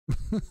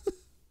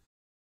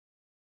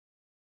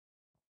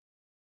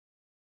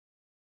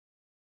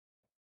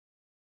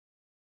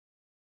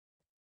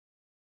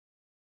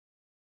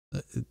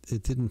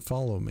 It didn't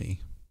follow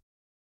me.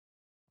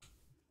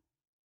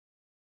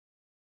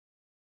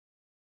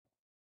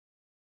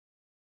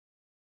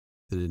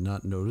 Did it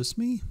not notice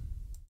me?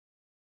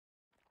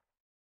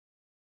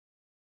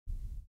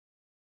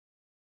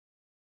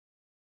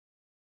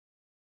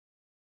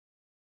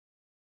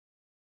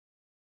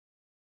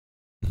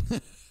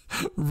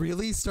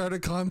 Really? Start a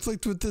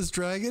conflict with this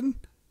dragon?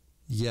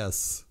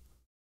 Yes.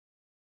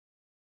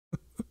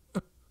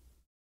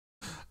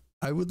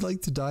 I would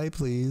like to die,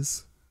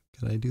 please.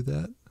 Can I do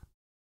that?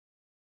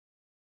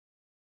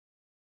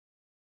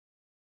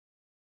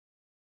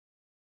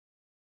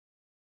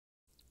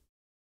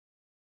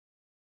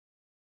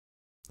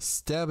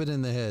 Stab it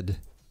in the head.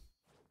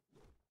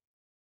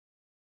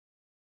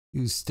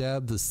 You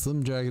stab the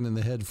slim dragon in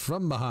the head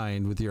from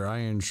behind with your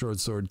iron short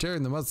sword,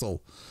 tearing the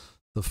muscle.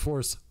 The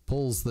force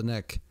pulls the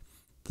neck.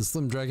 The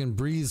slim dragon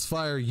breathes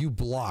fire. You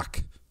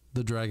block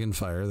the dragon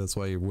fire. That's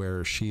why you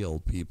wear a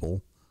shield,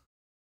 people.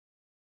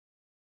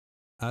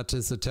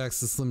 Attis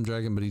attacks the slim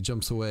dragon, but he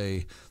jumps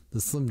away.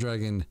 The slim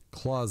dragon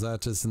claws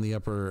Attis in the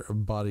upper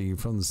body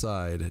from the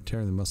side,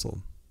 tearing the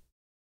muscle.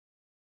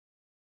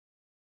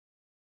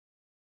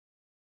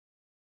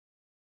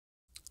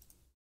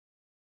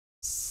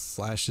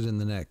 Slash it in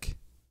the neck.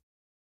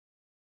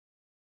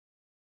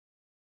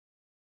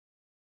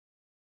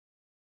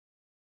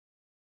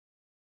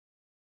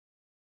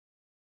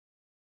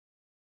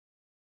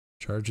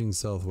 Charging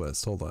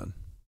southwest. Hold on.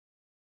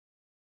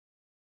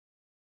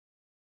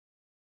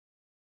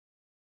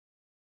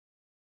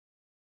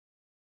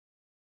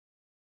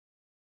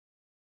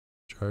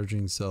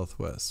 Charging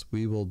southwest.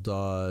 We will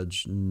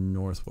dodge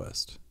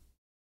northwest.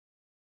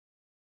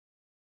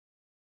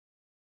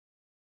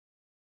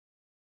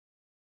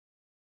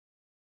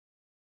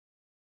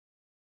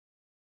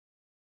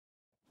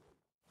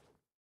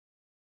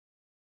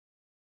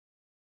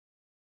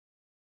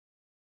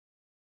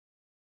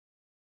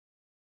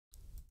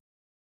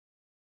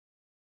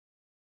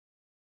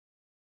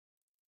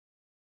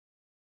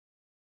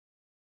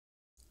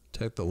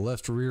 Attack the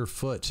left rear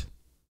foot.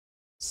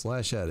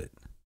 Slash at it.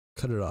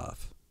 Cut it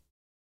off.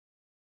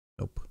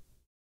 Nope.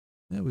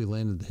 Yeah, we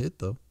landed the hit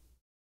though.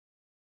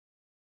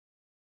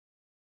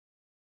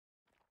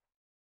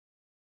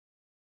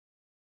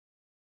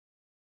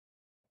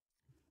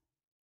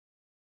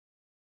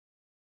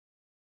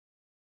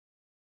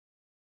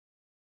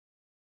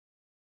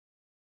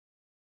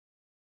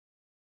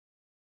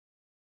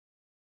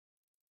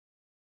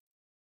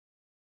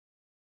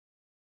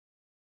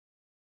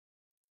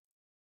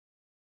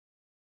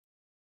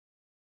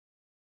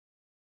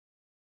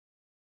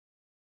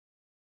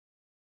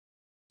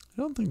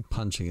 I don't think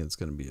punching it's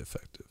going to be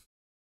effective.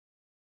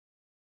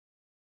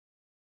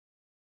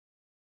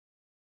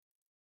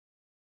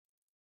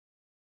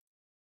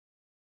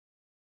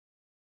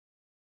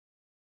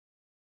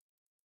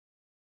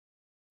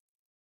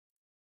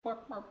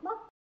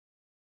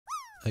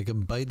 I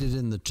can bite it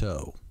in the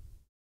toe.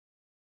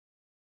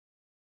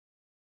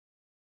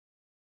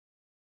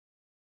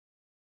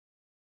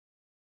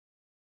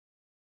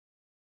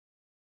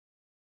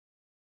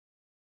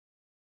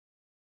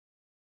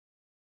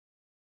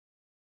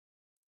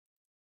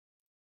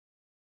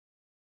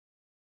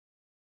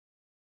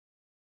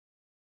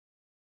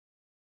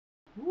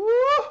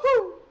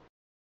 Woohoo!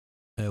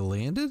 I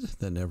landed?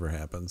 That never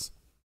happens.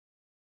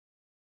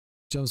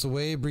 Jumps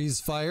away,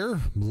 breathes fire.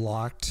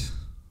 Blocked.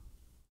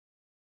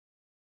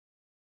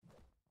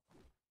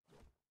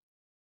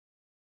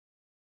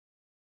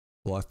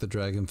 Block the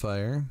dragon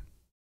fire.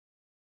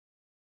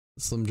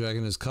 The slim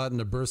dragon is caught in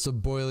a burst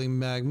of boiling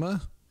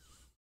magma.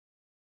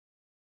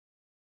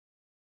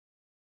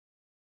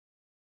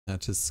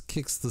 Attis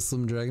kicks the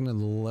slim dragon in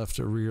the left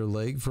rear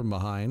leg from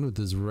behind with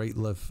his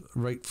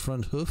right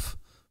front hoof,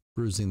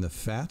 bruising the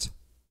fat.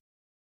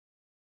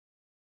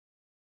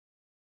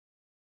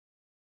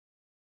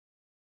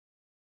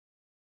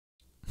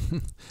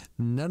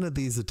 None of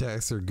these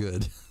attacks are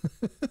good.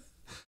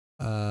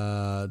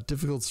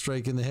 Difficult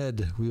strike in the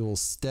head. We will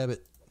stab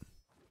it.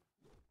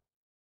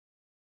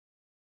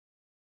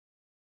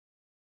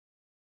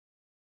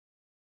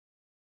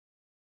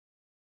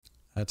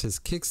 Attis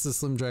kicks the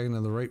slim dragon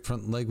in the right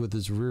front leg with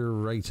his rear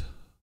right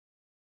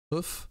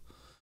hoof,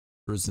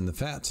 bruising the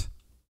fat.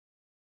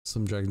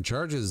 Slim dragon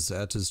charges.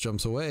 Attis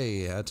jumps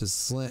away.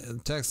 Attis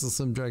attacks the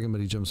slim dragon,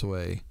 but he jumps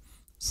away.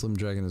 Slim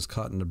dragon is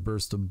caught in a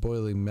burst of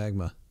boiling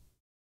magma.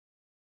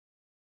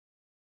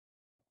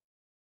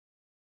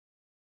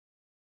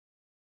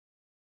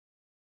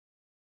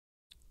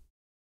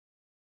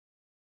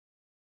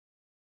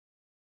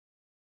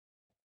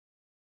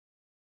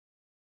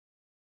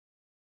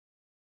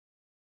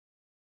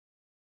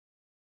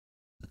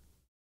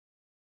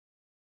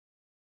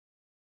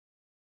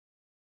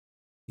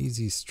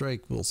 Easy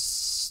strike will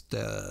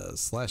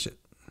slash it.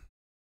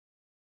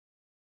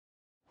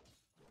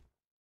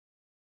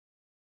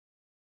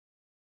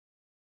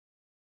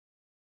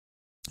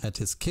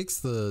 Attis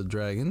kicks the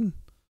dragon,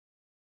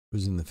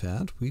 bruising the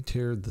fat. We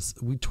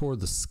tore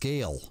the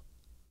scale.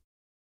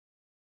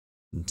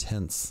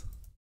 Intense.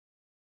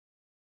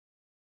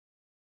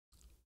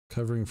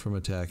 covering from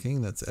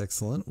attacking. That's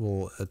excellent.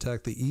 We'll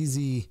attack the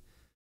easy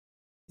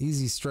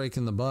strike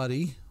in the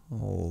body.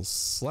 I'll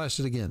slash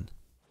it again.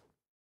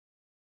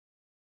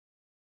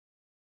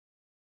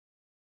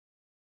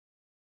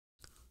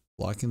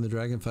 Blocking the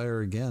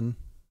dragonfire again.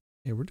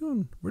 Hey, we're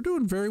doing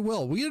very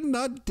well. We are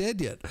not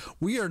dead yet.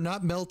 We are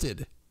not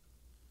melted.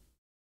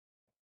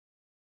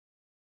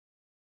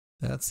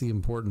 That's the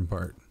important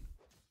part.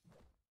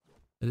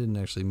 I didn't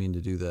actually mean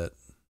to do that,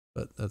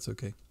 but that's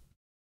okay.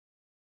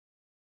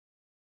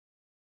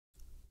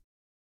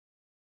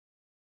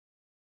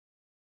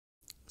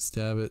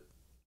 Stab it.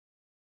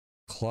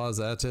 Claws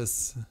at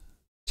us.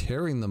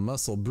 Tearing the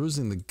muscle,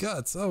 bruising the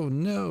guts. Oh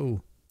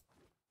no.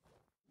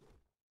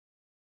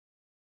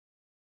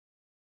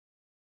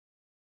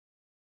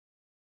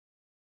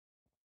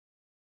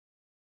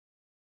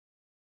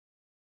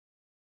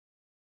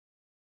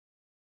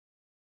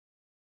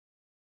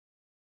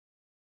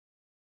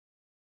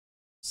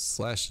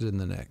 Slash it in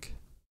the neck.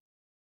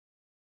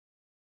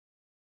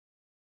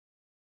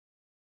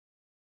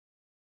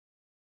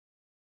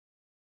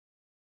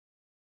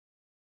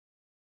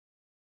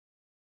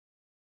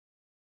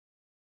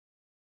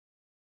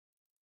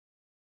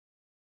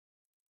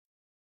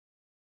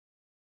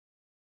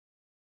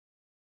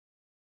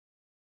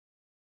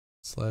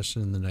 Slash it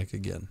in the neck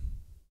again.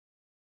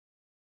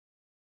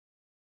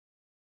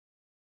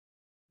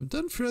 We've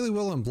done fairly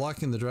well in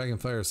blocking the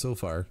dragonfire so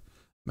far.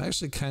 I'm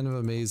actually kind of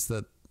amazed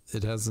that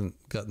it hasn't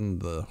gotten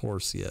the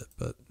horse yet,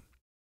 but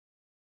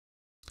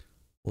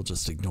we'll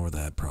just ignore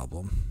that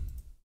problem.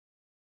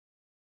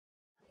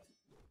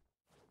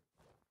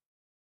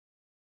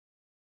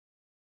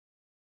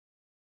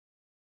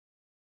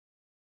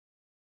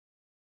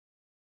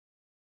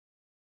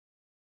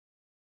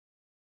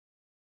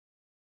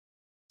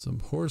 Some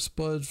horse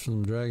blood,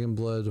 some dragon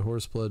blood,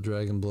 horse blood,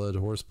 dragon blood,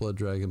 horse blood,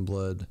 dragon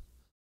blood.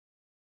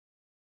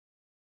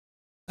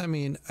 I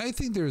mean, I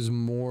think there's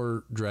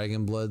more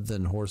dragon blood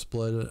than horse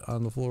blood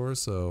on the floor,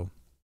 so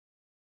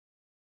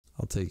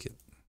I'll take it.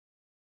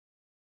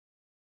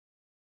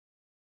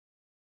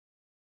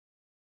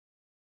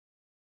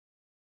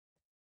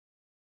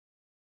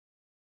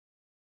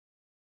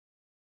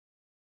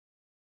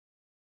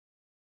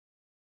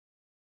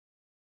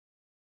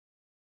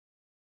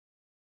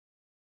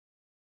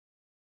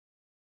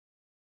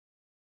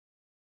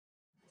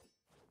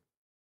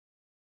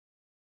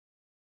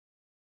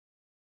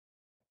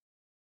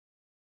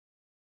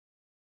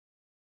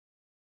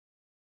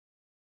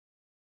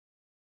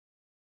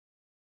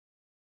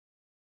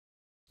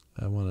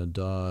 I want to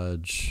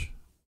dodge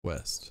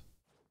west.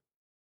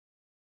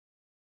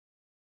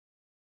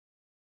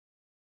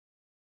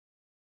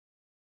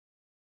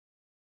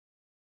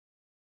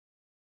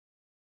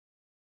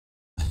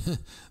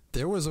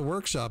 There was a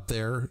workshop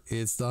there.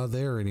 It's not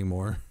there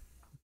anymore.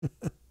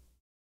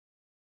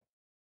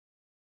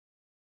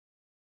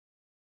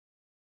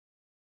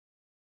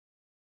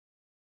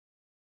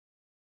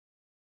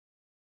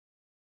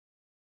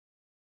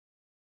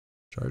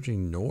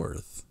 Charging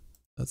north.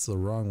 That's the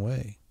wrong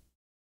way.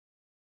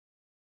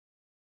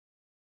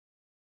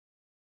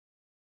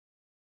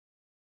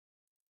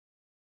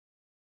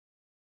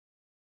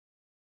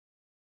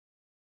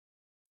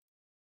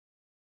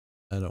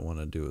 I don't want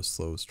to do a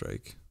slow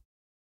strike.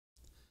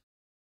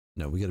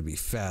 No, we got to be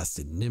fast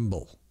and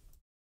nimble.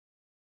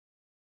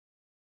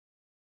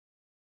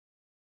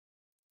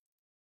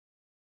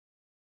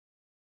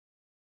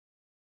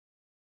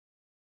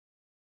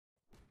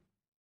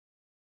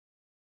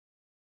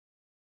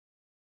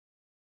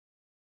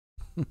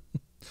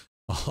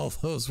 All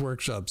those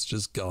workshops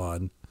just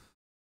gone.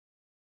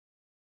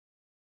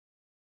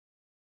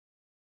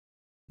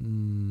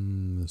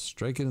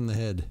 Strike it in the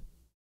head.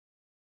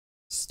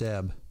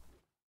 Stab.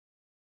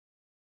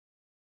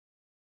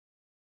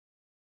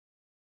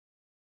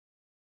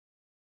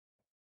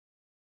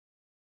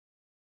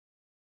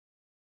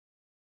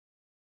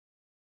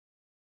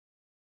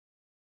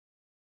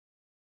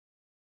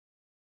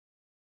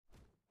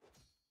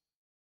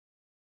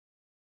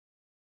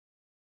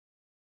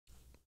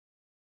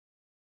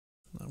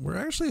 We're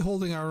actually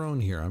holding our own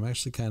here. I'm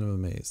actually kind of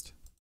amazed.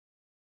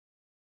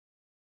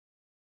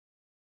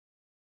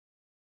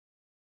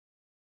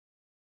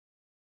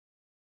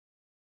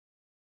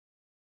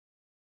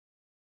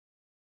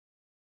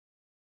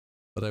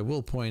 But I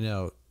will point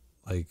out,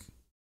 like,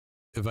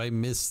 if I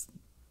miss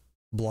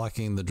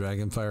blocking the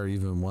dragonfire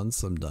even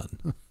once, I'm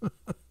done.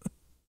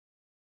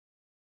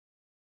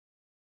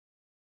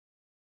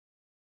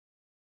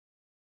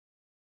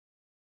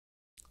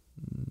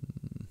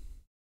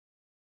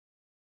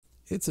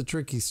 It's a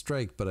tricky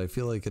strike, but I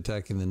feel like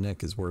attacking the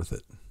neck is worth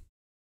it.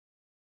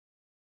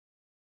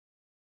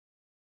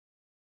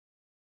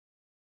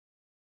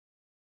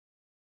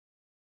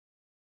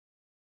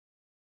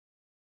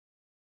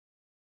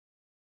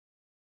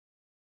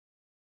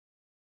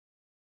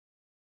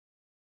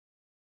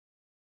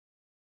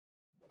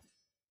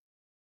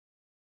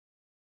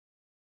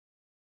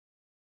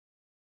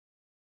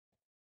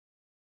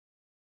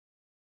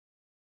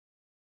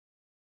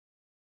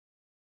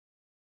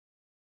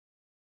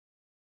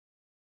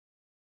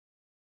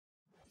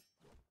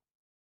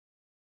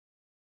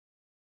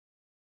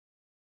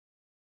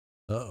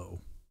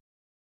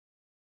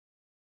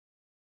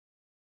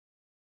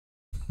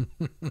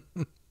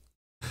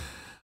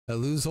 I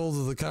lose hold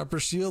of the copper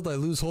shield. I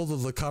lose hold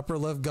of the copper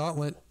left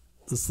gauntlet.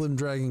 The slim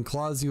dragon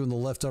claws you in the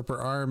left upper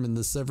arm, and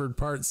the severed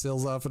part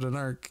sails off in an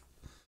arc.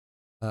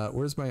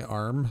 Where's my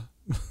arm?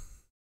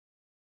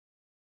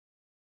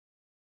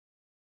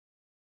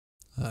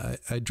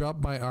 I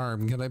dropped my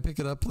arm. Can I pick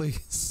it up,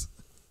 please?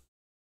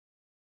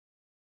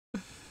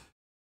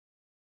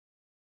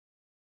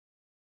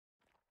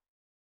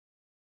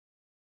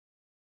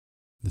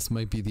 This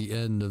might be the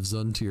end of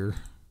Zuntir.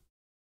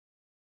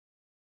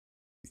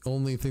 The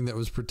only thing that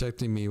was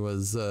protecting me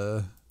was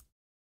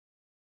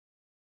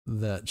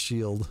that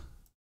shield.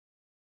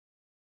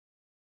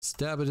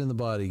 Stab it in the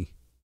body.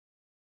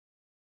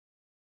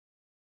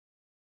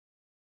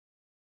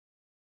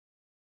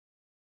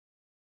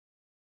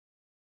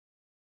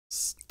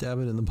 Stab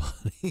it in the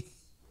body.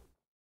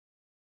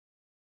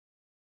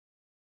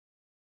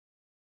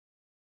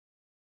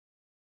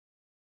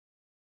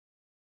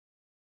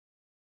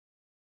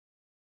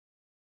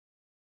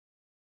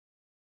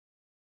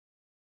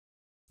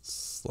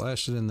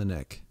 Slash it in the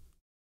neck.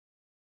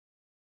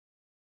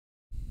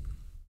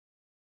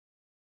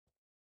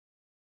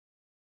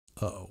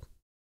 Uh-oh.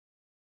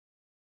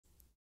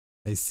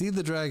 I see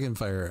the dragon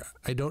fire.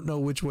 I don't know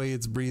which way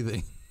it's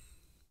breathing.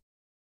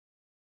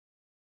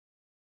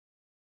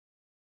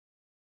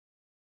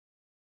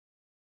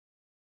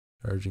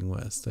 Charging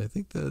west. I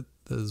think that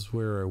is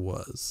where I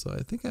was. So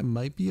I think I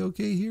might be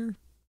okay here.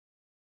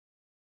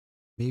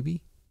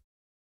 Maybe.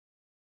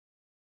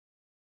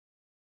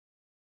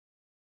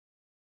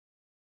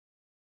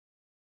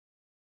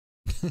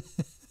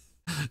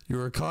 You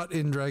were caught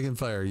in dragon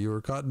fire. You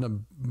were caught in a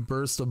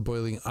burst of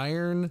boiling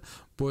iron,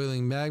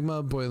 boiling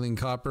magma, boiling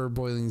copper,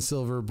 boiling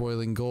silver,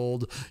 boiling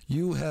gold.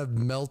 You have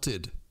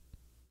melted.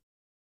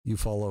 You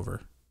fall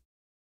over.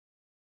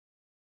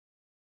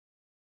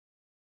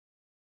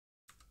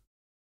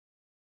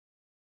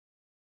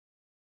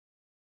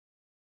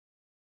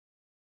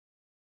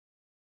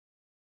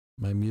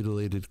 My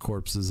mutilated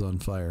corpse is on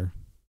fire.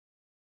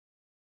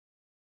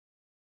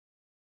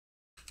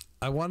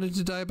 I wanted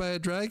to die by a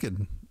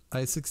dragon.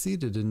 I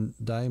succeeded in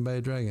dying by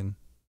a dragon.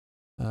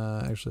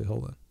 Actually,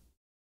 hold on.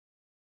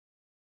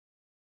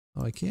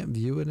 Oh, I can't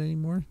view it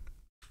anymore?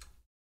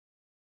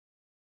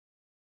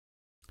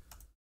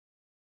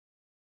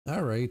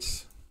 All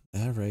right.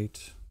 All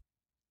right.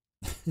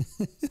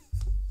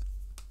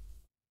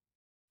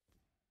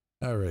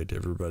 All right,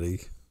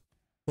 everybody.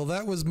 Well,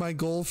 that was my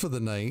goal for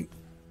the night.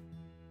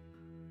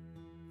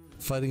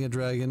 Fighting a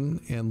dragon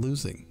and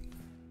losing.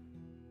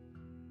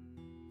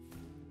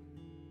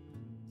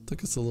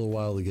 Took us a little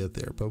while to get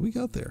there, but we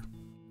got there.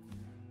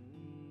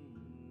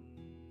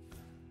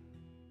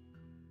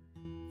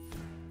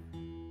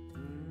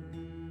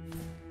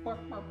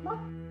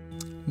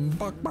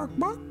 Bark, bark,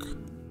 bark.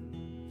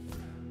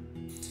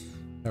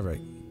 All right.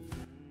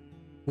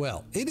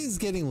 Well, it is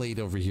getting late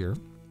over here,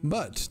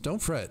 but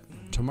don't fret.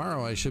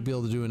 Tomorrow I should be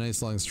able to do a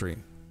nice long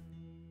stream.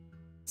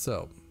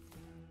 So,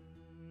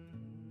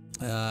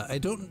 I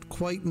don't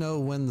quite know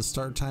when the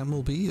start time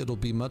will be. It'll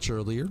be much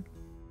earlier.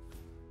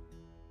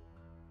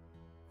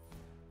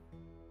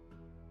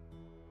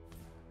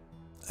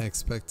 I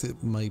expect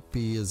it might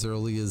be as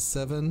early as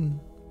 7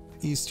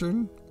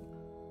 Eastern.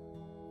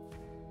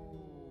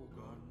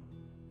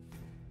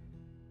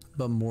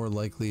 But more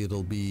likely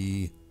it'll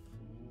be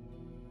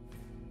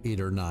 8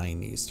 or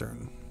 9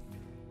 Eastern.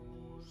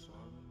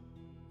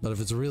 But if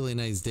it's a really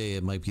nice day,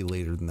 it might be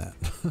later than that.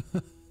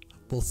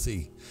 We'll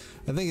see.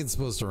 I think it's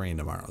supposed to rain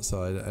tomorrow,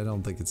 so I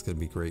don't think it's going to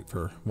be great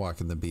for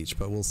walking the beach,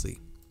 but we'll see.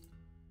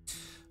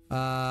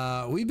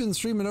 We've been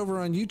streaming over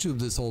on YouTube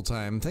this whole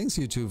time. Thanks,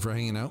 YouTube, for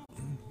hanging out.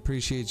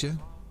 Appreciate you.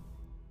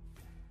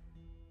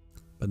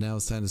 But now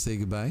it's time to say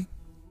goodbye.